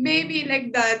 Maybe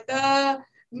like that.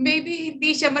 Maybe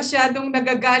hindi siya masyadong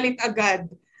nagagalit agad.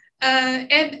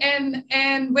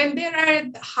 And when there are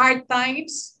hard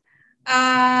times,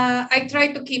 I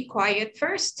try to keep quiet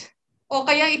first. O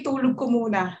kaya itulog ko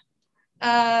muna.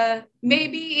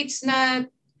 Maybe it's not,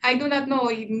 I do not know,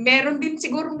 meron din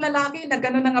sigurong lalaki na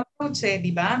gano'n ang approach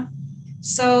di ba?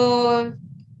 So,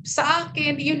 sa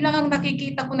akin, yun lang ang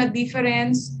nakikita ko na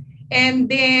difference. And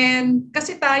then,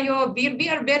 kasi tayo, we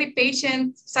are very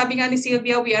patient. Sabi nga ni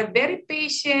Sylvia, we are very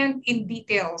patient in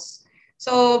details.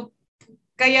 So,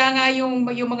 kaya nga yung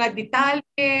mga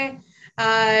detalye,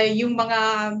 yung mga,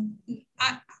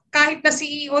 kahit na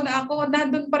CEO na ako,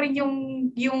 nandun pa rin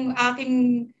yung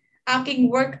aking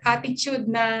work attitude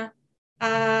na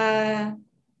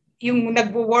yung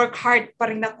nagwo-work hard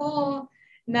pa rin ako,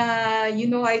 na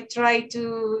I try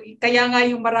to, kaya nga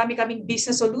yung marami kaming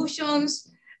business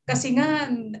solutions, kasi nga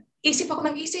isip ako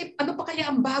ng isip, ano pa kaya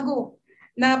ang bago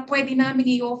na pwede namin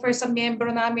i-offer sa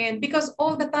member namin, because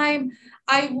all the time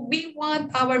we want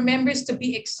our members to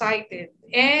be excited.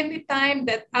 Anytime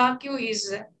that AQ is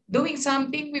doing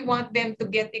something, we want them to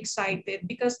get excited,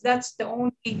 because that's the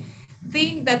only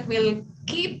thing that will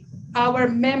keep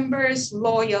our members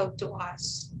loyal to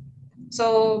us.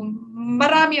 So,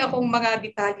 marami akong mga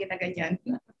detalye na ganyan.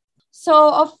 So,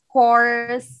 of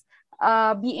course,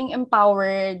 being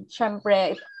empowered,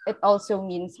 syempre, it also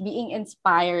means being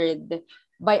inspired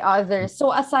by others.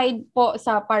 So, aside po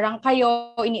sa parang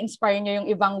kayo, ini-inspire nyo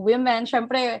yung ibang women,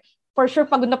 syempre, for sure,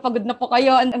 pagod na po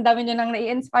kayo. Ang dami nyo nang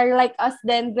nai-inspire like us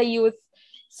then, the youth.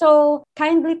 So,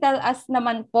 kindly tell us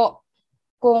naman po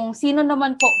kung sino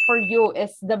naman po for you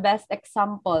is the best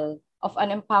example of an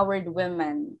empowered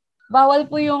woman. Bawal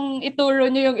po yung ituro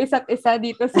nyo yung isa't isa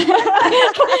dito sa...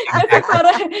 Kasi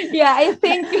parang, I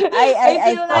think,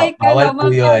 I feel like, bawal po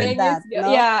yun.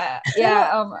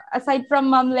 aside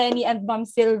from Ma'am Lenny and Ma'am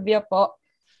Sylvia po,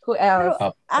 who else?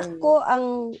 Pero ako,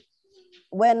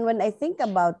 when I think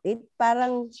about it,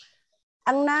 parang,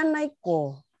 ang nanay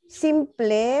ko,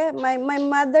 simple, my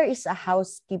mother is a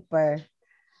housekeeper.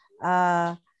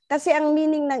 Kasi ang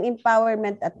meaning ng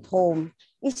empowerment at home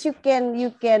is you can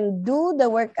do the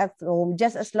work at home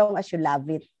just as long as you love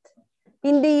it.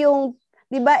 Hindi yung,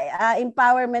 di ba,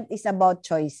 empowerment is about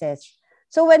choices.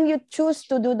 So when you choose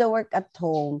to do the work at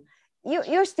home,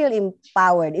 you're still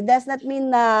empowered. It does not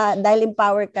mean na dahil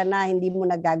empowered ka na, hindi mo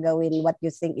nagagawin what you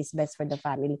think is best for the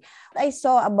family. What I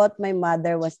saw about my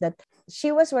mother was that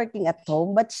she was working at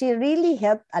home, but she really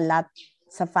helped a lot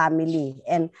sa family.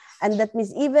 And that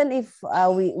means even if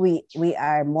we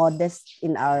are modest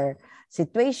in our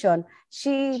situation,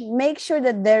 she makes sure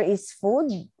that there is food,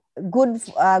 good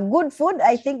food,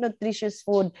 I think nutritious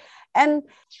food. And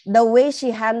the way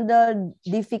she handled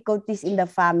difficulties in the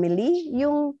family,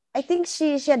 I think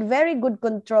she had very good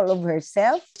control of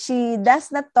herself. She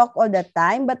does not talk all the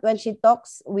time, but when she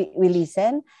talks, we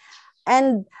listen.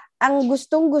 And ang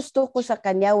gustong-gusto ko sa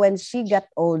kanya when she got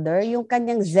older, yung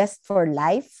kanyang zest for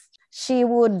life. She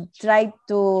would try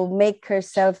to make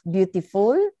herself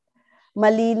beautiful,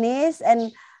 malinis,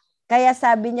 and kaya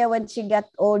sabi niya when she got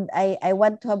old, I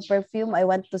want to have perfume, I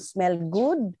want to smell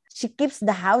good. She keeps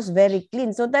the house very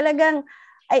clean. So talagang,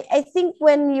 I think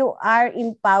when you are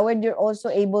empowered, you're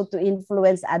also able to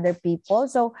influence other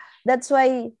people. So that's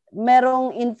why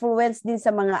merong influence din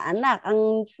sa mga anak.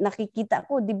 Ang nakikita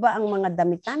ko, di ba, ang mga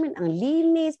damit namin, ang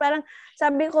linis. Parang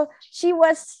sabi ko, she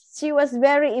was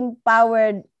very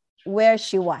empowered where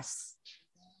she was.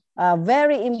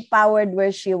 Very empowered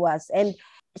where she was. And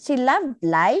she loved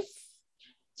life.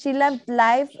 She loved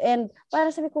life, and parang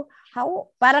sabi ko,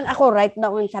 parang ako right now,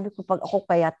 sabi ko, pag ako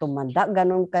kaya tumanda,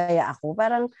 ganun kaya ako,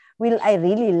 parang, will I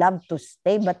really love to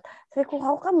stay? But sabi ko,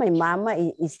 how come my mama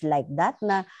is like that?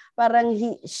 Na parang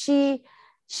she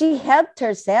helped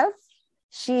herself.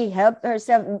 She helped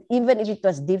herself, even if it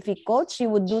was difficult, she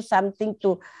would do something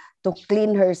to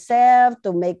clean herself,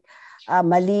 to make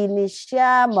malinis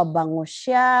siya, mabango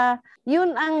siya.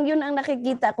 Yun ang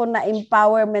nakikita ko na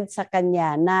empowerment sa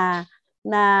kanya,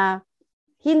 na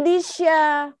hindi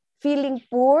siya feeling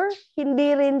poor,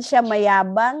 hindi rin siya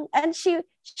mayabang, and she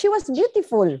was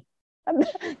beautiful.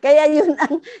 Kaya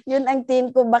yun ang tingin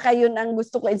ko, baka yun ang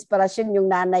gusto ko inspirasyon yung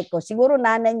nanay ko. Siguro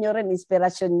nanay nyo rin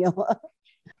inspirasyon nyo.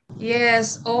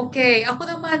 Yes, okay. Ako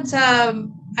naman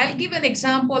I'll give an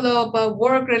example of a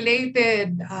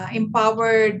work-related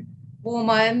empowered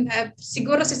woman.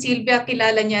 Siguro si Sylvia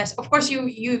kilala niya. Of course,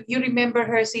 you remember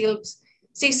her, Sylvs.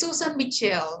 Si Susan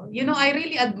Mitchell, I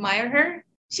really admire her.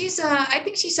 I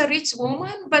think she's a rich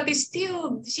woman, but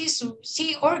still,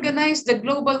 she organized the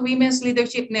Global Women's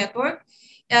Leadership Network.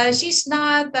 She's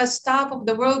not a staff of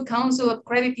the World Council of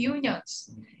Credit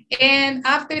Unions. And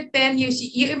after 10 years,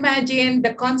 you imagine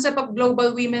the concept of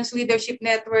Global Women's Leadership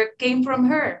Network came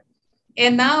from her.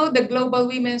 And now the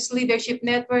Global Women's Leadership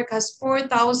Network has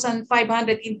 4,500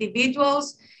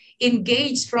 individuals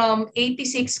engaged from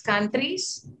 86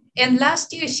 countries. And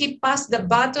last year, she passed the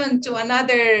baton to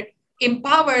another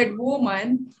empowered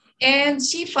woman, and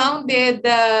she founded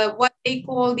what they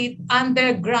called it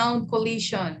underground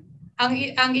coalition.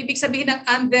 Ang ibig sabihin ng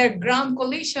underground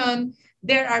coalition,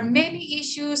 there are many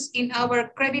issues in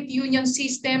our credit union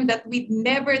system that we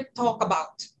never talk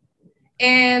about.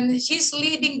 And she's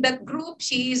leading that group.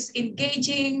 She's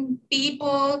engaging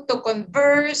people to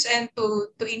converse and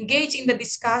to engage in the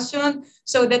discussion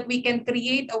so that we can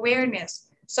create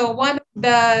awareness. So one of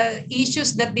the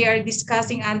issues that they are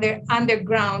discussing under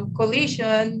underground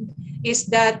coalition is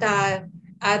that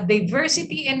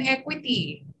diversity and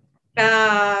equity,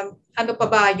 ano pa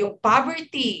ba, yung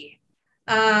poverty,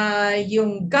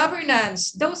 yung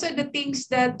governance, those are the things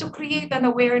that to create an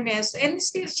awareness, and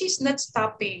still she's not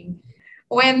stopping.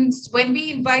 When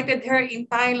we invited her in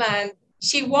Thailand,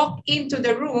 she walked into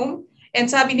the room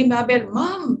and sabi ni Mabel,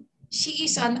 Mom, she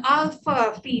is an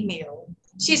alpha female.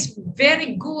 She's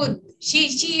very good.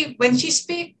 She when she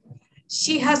speaks,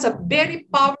 she has a very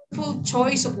powerful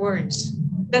choice of words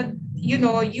that you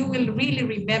will really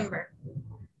remember.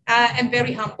 And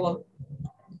very humble.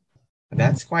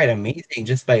 That's quite amazing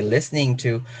just by listening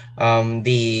to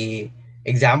the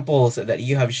examples that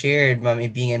you have shared, Ma'am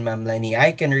Ibing and Ma'am Lenny.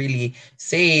 I can really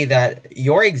say that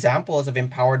your examples of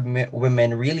empowered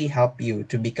women really help you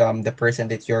to become the person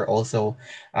that you're also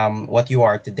what you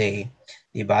are today.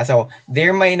 Diba? So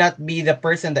there might not be the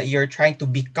person that you're trying to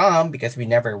become, because we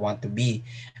never want to be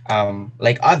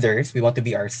like others. We want to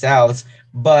be ourselves.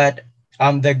 But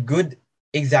the good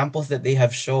examples that they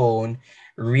have shown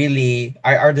really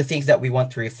are the things that we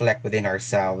want to reflect within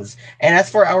ourselves. And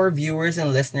as for our viewers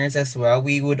and listeners as well,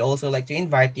 we would also like to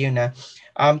invite you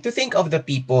to think of the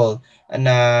people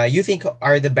na you think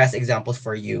are the best examples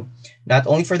for you, not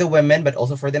only for the women but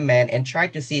also for the men, and try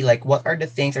to see like what are the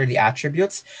things or the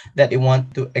attributes that you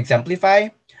want to exemplify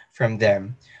from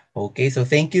them. Okay, so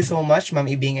thank you so much, Ma'am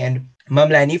Ibing and Ma'am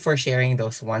Lani, for sharing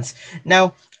those ones.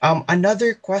 Now,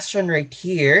 another question right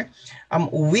here.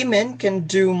 Women can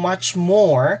do much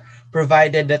more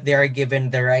provided that they are given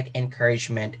the right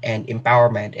encouragement and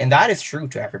empowerment. And that is true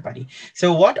to everybody.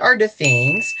 So, what are the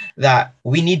things that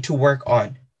we need to work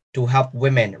on to help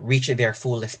women reach their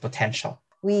fullest potential?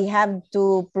 We have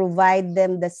to provide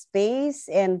them the space,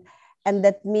 and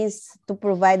that means to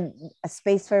provide a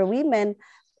space for women.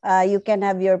 You can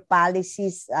have your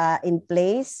policies in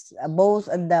place, both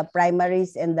at the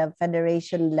primaries and the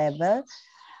federation level.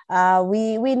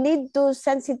 We need to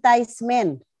sensitize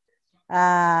men.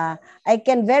 I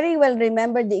can very well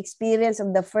remember the experience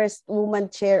of the first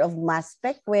woman chair of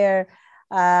MASPEC, where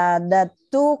the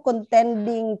two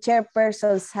contending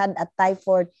chairpersons had a tie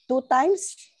for 2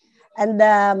 times. And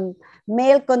the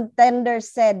male contender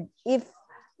said, if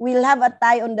we'll have a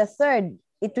tie on the third,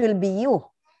 it will be you.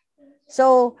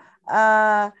 So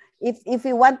if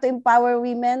we want to empower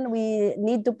women, we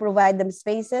need to provide them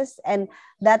spaces, and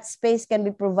that space can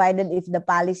be provided if the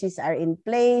policies are in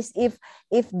place, if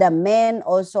the men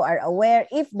also are aware,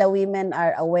 if the women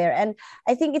are aware. And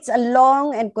I think it's a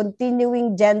long and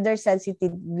continuing gender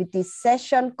sensitivity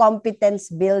session,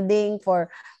 competence building for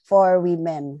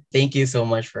women. Thank you so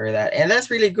much for that. And that's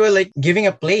really good, like giving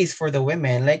a place for the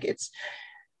women. Like it's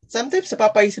sometimes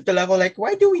napapaisip talaga ako, like,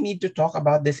 why do we need to talk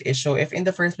about this issue if in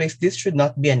the first place, this should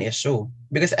not be an issue?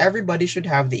 Because everybody should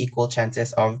have the equal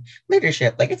chances of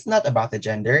leadership. Like, it's not about the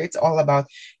gender. It's all about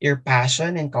your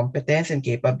passion and competence and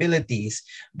capabilities.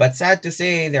 But sad to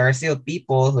say, there are still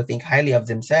people who think highly of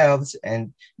themselves.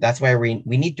 And that's why we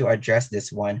need to address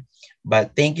this one.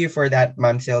 But thank you for that,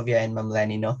 Ma'am Sylvia and Ma'am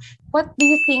Lenny. No? What do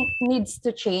you think needs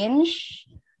to change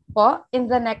in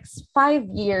the next 5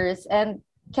 years? And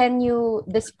can you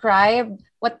describe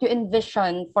what you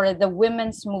envision for the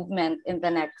women's movement in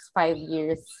the next 5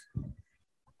 years?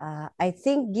 I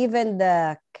think given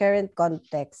the current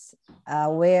context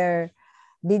where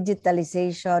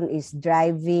digitalization is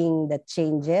driving the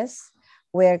changes,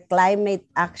 where climate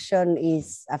action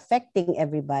is affecting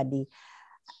everybody,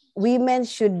 women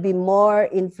should be more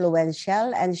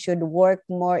influential and should work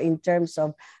more in terms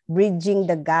of bridging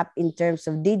the gap in terms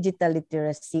of digital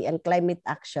literacy and climate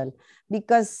action,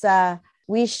 because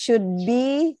we should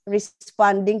be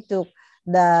responding to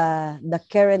the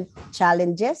current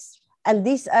challenges. And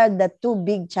these are the two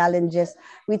big challenges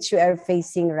which we are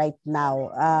facing right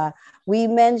now.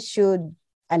 Women should,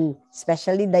 and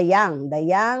especially the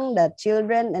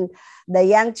children, and the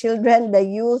young children, the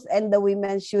youth, and the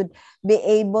women should be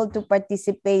able to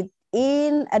participate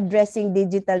in addressing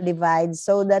digital divides,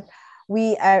 so that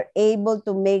we are able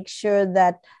to make sure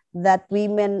that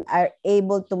women are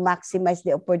able to maximize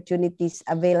the opportunities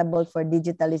available for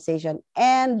digitalization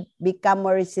and become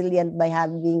more resilient by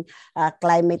having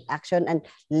climate action. And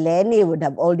Lenny would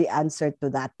have all the answer to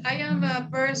that. I am a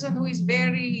person who is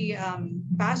very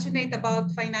passionate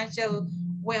about financial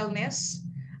wellness.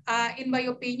 In my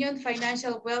opinion,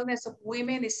 financial wellness of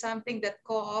women is something that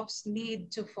co-ops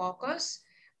need to focus.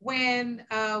 When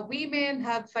women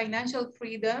have financial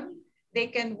freedom, they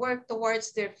can work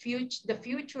towards the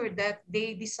future that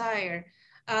they desire.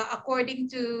 According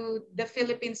to the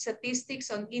Philippine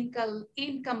statistics on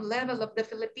income level of the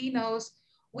Filipinos,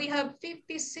 we have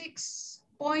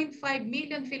 56.5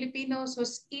 million Filipinos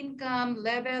whose income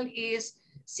level is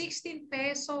 16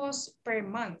 pesos per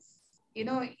month. You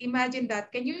know, imagine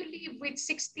that. Can you live with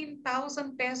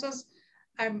 16,000 pesos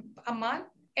a month?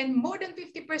 And more than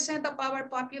 50% of our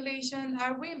population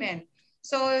are women.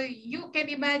 So you can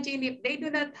imagine if they do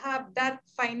not have that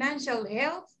financial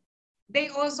health, they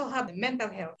also have a mental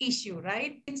health issue,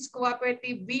 right? In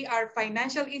cooperative, we are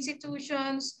financial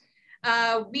institutions.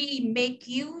 We make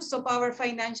use of our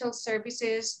financial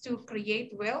services to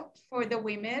create wealth for the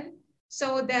women,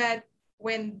 so that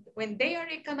when they are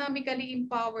economically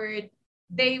empowered,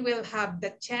 they will have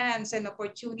the chance and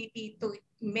opportunity to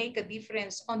make a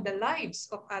difference on the lives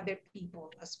of other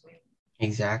people as well.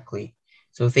 Exactly.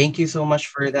 So thank you so much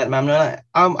for that, ma'am. Nona.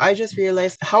 I just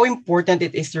realized how important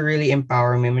it is to really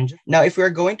empower women. Now, if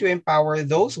we're going to empower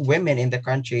those women in the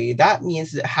country, that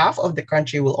means that half of the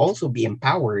country will also be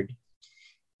empowered.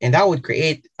 And that would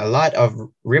create a lot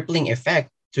of rippling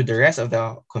effect to the rest of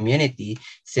the community,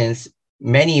 since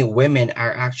many women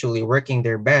are actually working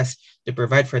their best to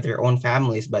provide for their own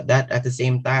families, but that at the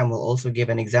same time will also give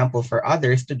an example for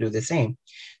others to do the same.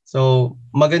 So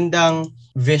magandang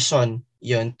vision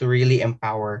yun to really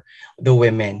empower the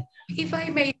women. If I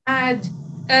may add,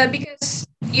 because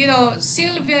you know,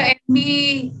 Sylvia and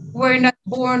me were not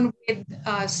born with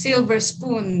a silver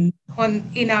spoon on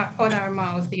our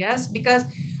mouth, yes, because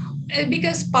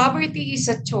poverty is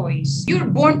a choice. You're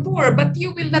born poor, but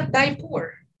you will not die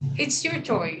poor. It's your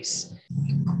choice.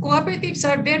 Cooperatives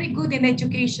are very good in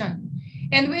education.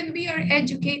 And when we are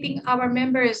educating our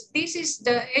members, this is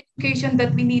the education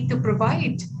that we need to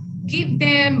provide. Give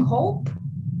them hope.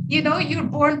 You know, you're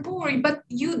born poor, but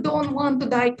you don't want to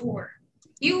die poor.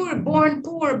 You were born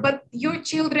poor, but your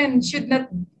children should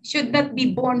not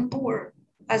be born poor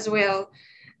as well.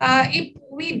 If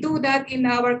we do that in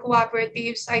our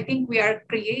cooperatives, I think we are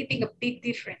creating a big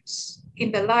difference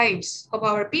in the lives of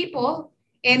our people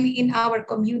and in our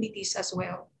communities as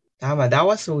well. Tama, that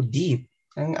was so deep.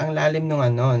 Ang lalim nung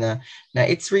ano na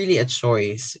it's really a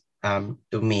choice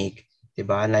to make, 'di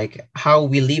ba? Like how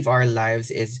we live our lives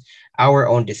is our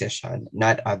own decision,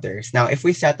 not others. Now, if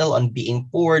we settle on being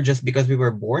poor just because we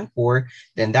were born poor,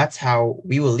 then that's how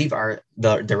we will live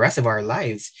the rest of our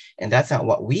lives, and that's not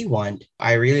what we want.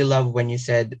 I really love when you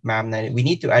said, ma'am, that we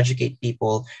need to educate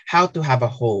people how to have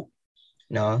a hope.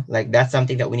 No, like that's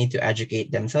something that we need to educate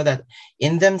them so that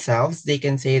in themselves they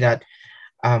can say that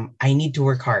I need to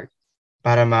work hard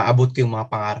para maabot ko yung mga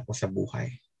pangarap ko sa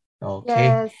buhay. Okay.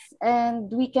 Yes, and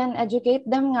we can educate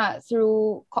them nga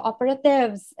through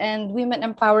cooperatives and women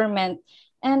empowerment.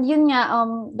 And yun nga,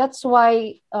 that's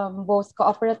why both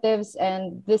cooperatives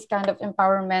and this kind of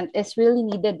empowerment is really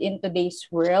needed in today's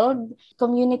world.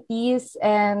 Communities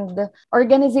and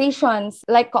organizations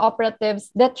like cooperatives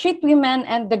that treat women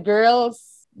and the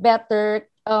girls better,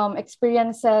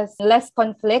 experiences less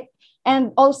conflict,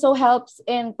 and also helps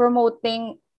in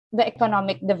promoting the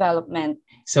economic development.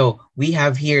 So we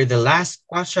have here the last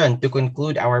question to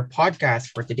conclude our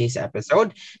podcast for today's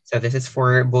episode. So this is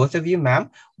for both of you, ma'am.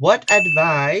 What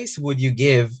advice would you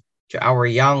give to our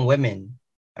young women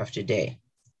of today?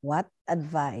 What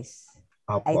advice?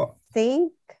 I Opo.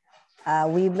 think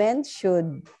women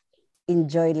should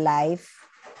enjoy life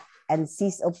and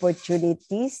seize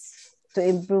opportunities to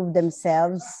improve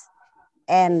themselves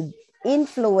and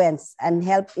influence and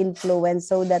help influence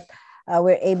so that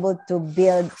we're able to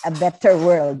build a better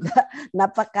world.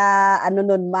 Napaka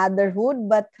motherhood,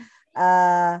 but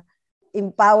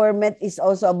empowerment is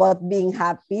also about being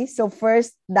happy. So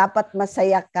first, dapat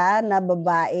masaya ka na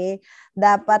babae.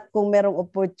 Dapat kung merong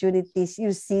opportunities,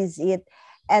 you seize it.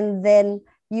 And then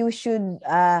you should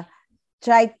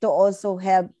try to also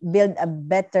help build a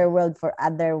better world for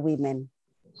other women.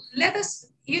 Let us,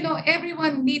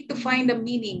 everyone need to find a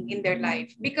meaning in their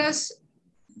life, because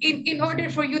in order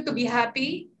for you to be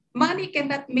happy, money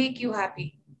cannot make you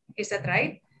happy. Is that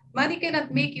right? Money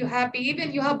cannot make you happy.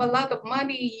 Even you have a lot of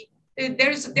money,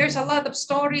 there's a lot of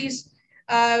stories.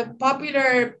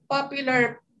 Popular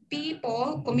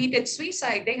people committed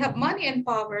suicide. They have money and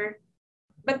power,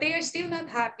 but they are still not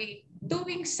happy.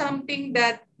 Doing something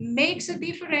that makes a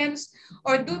difference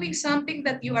or doing something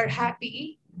that you are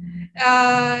happy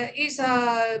is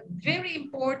very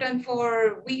important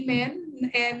for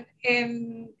women and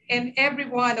every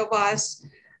one of us.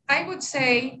 I would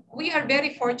say we are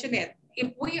very fortunate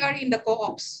if we are in the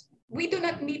co-ops. We do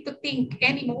not need to think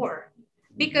anymore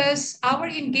because our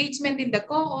engagement in the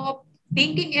co-op,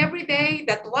 thinking every day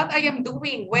that what I am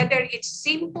doing, whether it's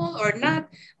simple or not,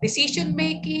 decision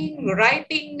making,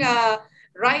 writing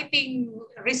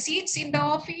receipts in the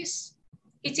office,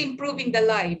 it's improving the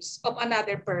lives of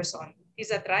another person. Is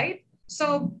that right?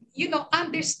 So,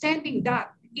 understanding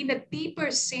that in a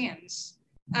deeper sense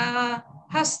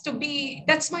has to be,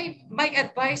 that's my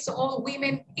advice to all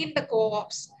women in the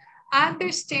co-ops.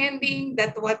 Understanding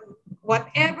that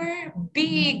whatever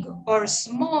big or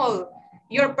small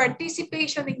your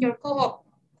participation in your co-op,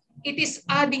 it is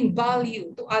adding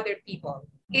value to other people.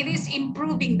 It is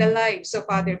improving the lives of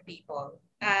other people.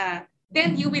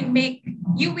 Then you will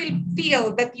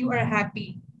feel that you are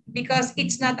happy because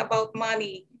it's not about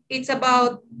money. It's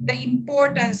about the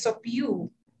importance of you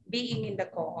being in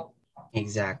the co-op.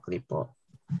 Exactly po.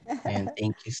 And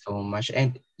thank you so much.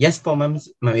 And yes po, Ma'am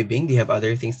Ibing, do you have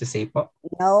other things to say po?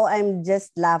 No, I'm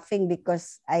just laughing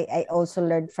because I also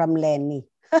learned from Lenny.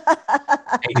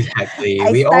 Exactly.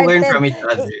 We all learn from each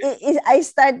other. I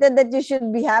started that you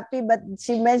should be happy, but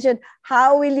she mentioned,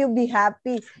 how will you be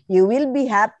happy? You will be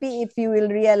happy if you will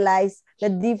realize the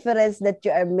difference that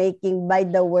you are making by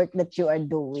the work that you are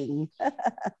doing.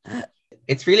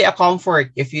 It's really a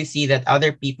comfort if you see that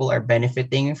other people are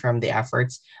benefiting from the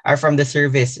efforts or from the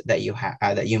service that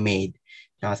you made.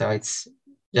 So it's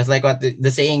just like what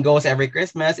the saying goes every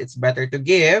Christmas, it's better to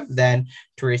give than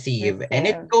to receive. And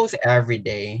it goes every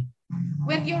day.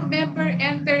 When your member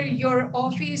enter your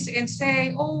office and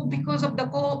say, oh, because of the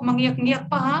co-op, mangyak-ngyak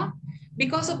pa ha?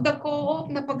 Because of the co-op,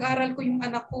 napag-aral ko yung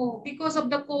anak ko. Because of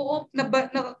the co-op,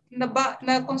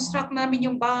 na-construct namin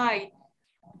yung bahay.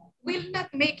 Will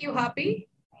that make you happy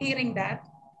hearing that?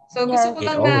 So gusto ko It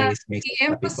lang na always makes us happy po.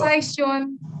 i-emphasize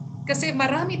yun Kasi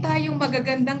marami tayong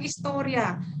magagandang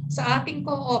istorya sa ating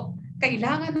co-op.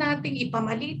 Kailangan nating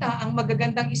ipamalita ang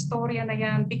magagandang istorya na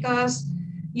yan because,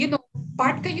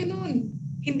 part kayo nun.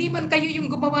 Hindi man kayo yung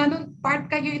gumawa nun, part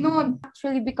kayo nun.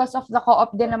 Actually, because of the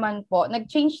co-op din naman po,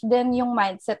 nag-change din yung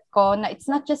mindset ko na it's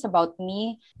not just about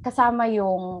me. Kasama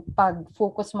yung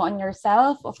pag-focus mo on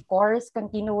yourself, of course,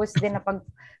 continuous din na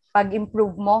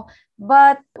pag-improve mo.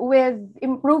 But with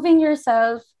improving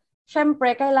yourself,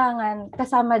 syempre, kailangan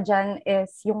kasama dyan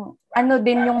is yung ano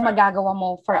din yung magagawa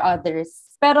mo for others.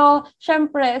 Pero,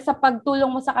 syempre, sa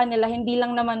pagtulong mo sa kanila, hindi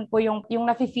lang naman po yung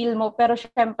nafe-feel mo, pero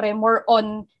syempre, more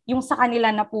on yung sa kanila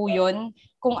na po yun,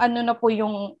 kung ano na po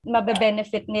yung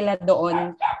mabe-benefit nila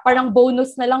doon. Parang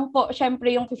bonus na lang po,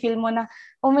 syempre, yung feel mo na,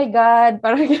 oh my God,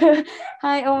 parang,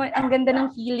 hi, ang ganda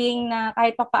ng feeling na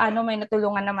kahit pa paano may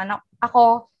natulungan naman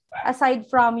ako, aside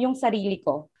from yung sarili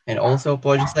ko. And also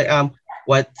po, just like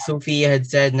what Sophia had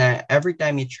said, na every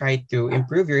time you try to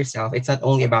improve yourself, it's not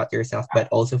only about yourself, but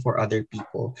also for other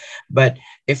people. But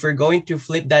if we're going to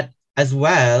flip that as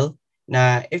well,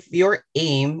 na if your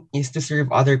aim is to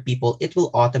serve other people, it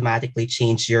will automatically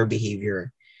change your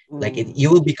behavior. Like you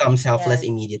will become selfless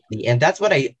immediately. And that's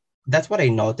what I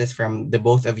noticed from the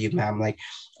both of you, ma'am. Like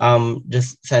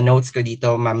just sa notes ko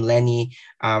dito, Ma'am Lenny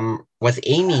was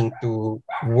aiming to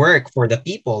work for the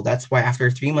people. That's why after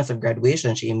 3 months of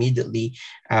graduation, she immediately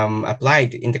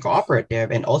applied in the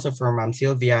cooperative. And also for Ma'am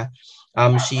Sylvia,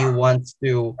 she wants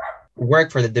to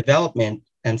work for the development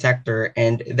and sector,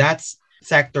 and that's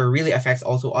sector really affects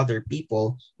also other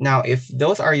people. Now, if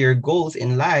those are your goals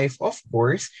in life, of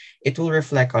course, it will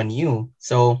reflect on you.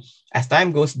 So as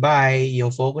time goes by,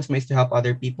 yung focus mo is to help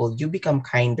other people, you become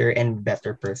kinder and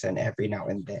better person every now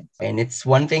and then. And it's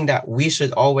one thing that we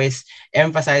should always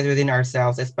emphasize within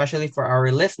ourselves, especially for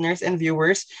our listeners and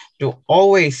viewers, to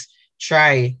always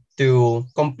try to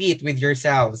compete with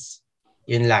yourselves.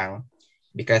 Yun lang.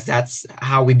 Because that's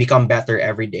how we become better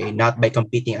every day, not by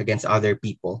competing against other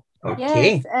people.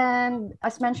 Okay. Yes, and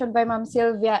as mentioned by Ma'am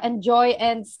Sylvia, enjoy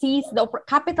and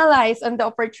capitalize on the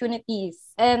opportunities.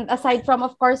 And aside from,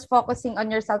 of course, focusing on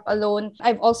yourself alone,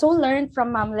 I've also learned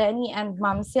from Ma'am Lenny and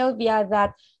Ma'am Sylvia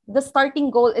that the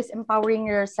starting goal is empowering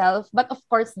yourself, but of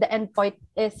course, the end point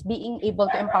is being able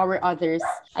to empower others.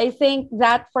 I think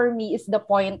that for me is the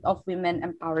point of women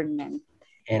empowerment.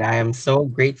 And I am so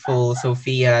grateful,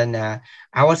 Sophia, na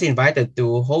I was invited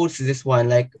to host this one.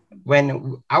 Like,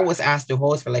 when I was asked to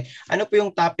host for like, ano po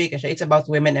yung topic? And siya, it's about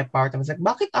women empowerment. I was like,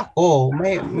 bakit ako?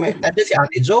 Nandiyan si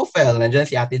Ate Jofel, nandiyan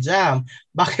si Ate Jam.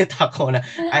 Bakit ako?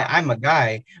 I'm a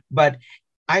guy. But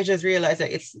I just realized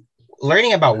that it's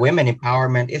learning about women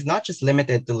empowerment is not just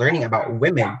limited to learning about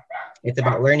women. It's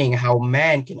about learning how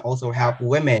men can also help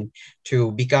women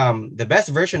to become the best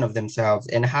version of themselves,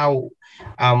 and how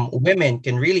women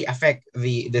can really affect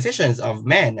the decisions of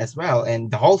men as well and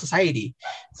the whole society.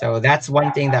 So that's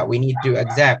one thing that we need to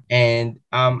accept. And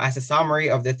as a summary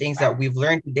of the things that we've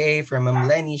learned today from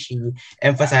Lenny, she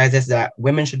emphasizes that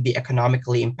women should be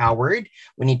economically empowered.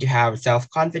 We need to have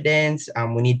self-confidence.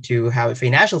 We need to have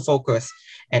financial focus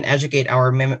and educate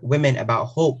our women about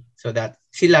hope, so that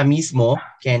sila mismo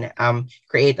can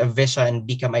create a vision,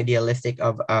 become idealistic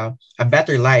of a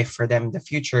better life for them in the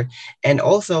future. And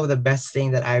also the best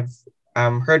thing that I've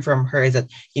heard from her is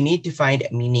that you need to find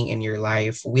meaning in your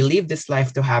life. We live this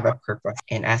life to have a purpose.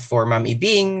 And as for Ma'am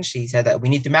Ibing, she said that we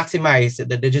need to maximize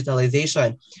the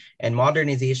digitalization and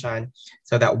modernization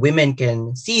so that women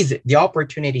can seize the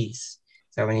opportunities.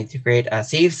 So we need to create a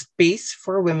safe space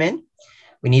for women.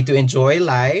 We need to enjoy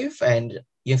life, and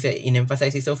yung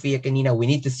in-emphasize si Sophia kanina, we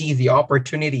need to seize the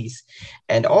opportunities.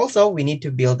 And also, we need to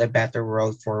build a better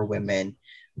world for women.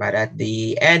 But at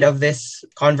the end of this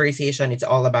conversation, it's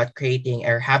all about creating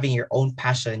or having your own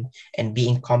passion and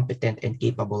being competent and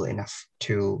capable enough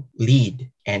to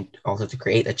lead and also to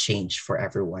create a change for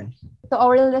everyone. To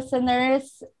our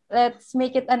listeners, let's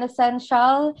make it an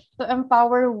essential to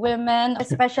empower women,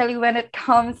 especially when it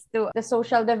comes to the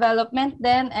social development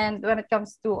then, and when it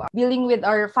comes to dealing with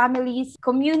our families,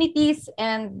 communities,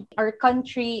 and our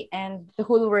country and the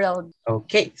whole world.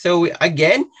 Okay, so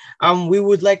again, we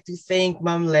would like to thank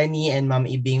Ma'am Lenny and Ma'am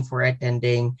Ibing for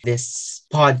attending this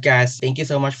podcast. Thank you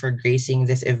so much for gracing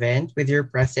this event with your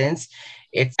presence.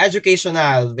 It's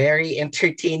educational, very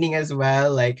entertaining as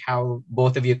well, like how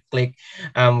both of you click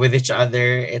with each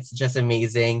other. It's just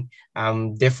amazing.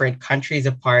 Different countries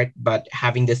apart, but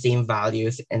having the same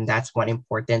values. And that's one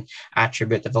important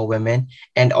attribute of a woman.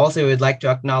 And also, we'd like to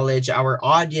acknowledge our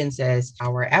audiences,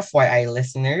 our FYI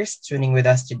listeners tuning with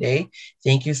us today.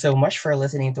 Thank you so much for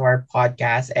listening to our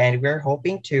podcast. And we're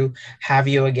hoping to have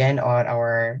you again on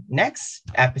our next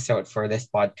episode for this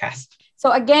podcast. So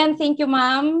again, thank you,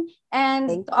 ma'am. And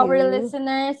Thank to our you.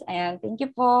 listeners, and thank you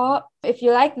po. If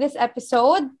you like this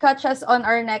episode, catch us on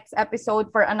our next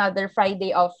episode for another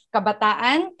Friday of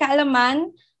Kabataan,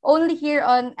 Kaalaman, only here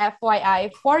on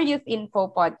FYI for Youth Info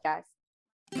Podcast.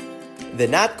 The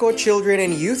NATCO Children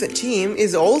and Youth team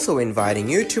is also inviting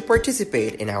you to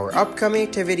participate in our upcoming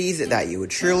activities that you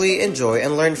would surely enjoy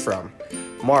and learn from.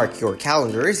 Mark your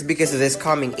calendars because this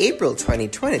coming April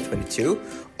 2022,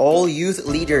 all youth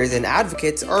leaders and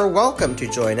advocates are welcome to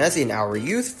join us in our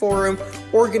youth forum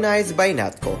organized by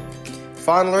NATCO.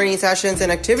 Fun learning sessions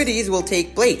and activities will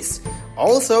take place.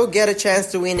 Also, get a chance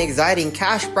to win exciting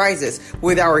cash prizes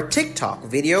with our TikTok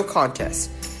video contest.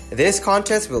 This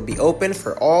contest will be open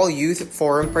for all youth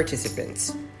forum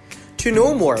participants. To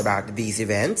know more about these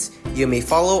events, you may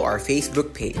follow our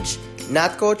Facebook page,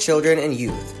 NATCO Children and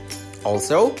Youth.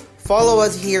 Also, follow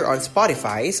us here on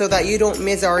Spotify so that you don't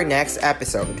miss our next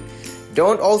episode.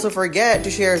 Don't also forget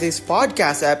to share this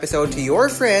podcast episode to your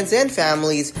friends and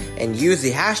families and use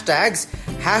the hashtags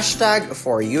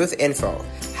 #4YouthInfo,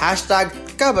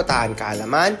 #Kabataan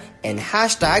Kaalaman, and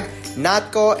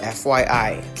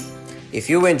 #NatcoFYI. If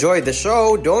you enjoyed the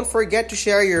show, don't forget to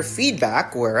share your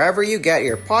feedback wherever you get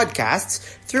your podcasts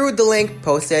through the link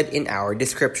posted in our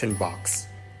description box.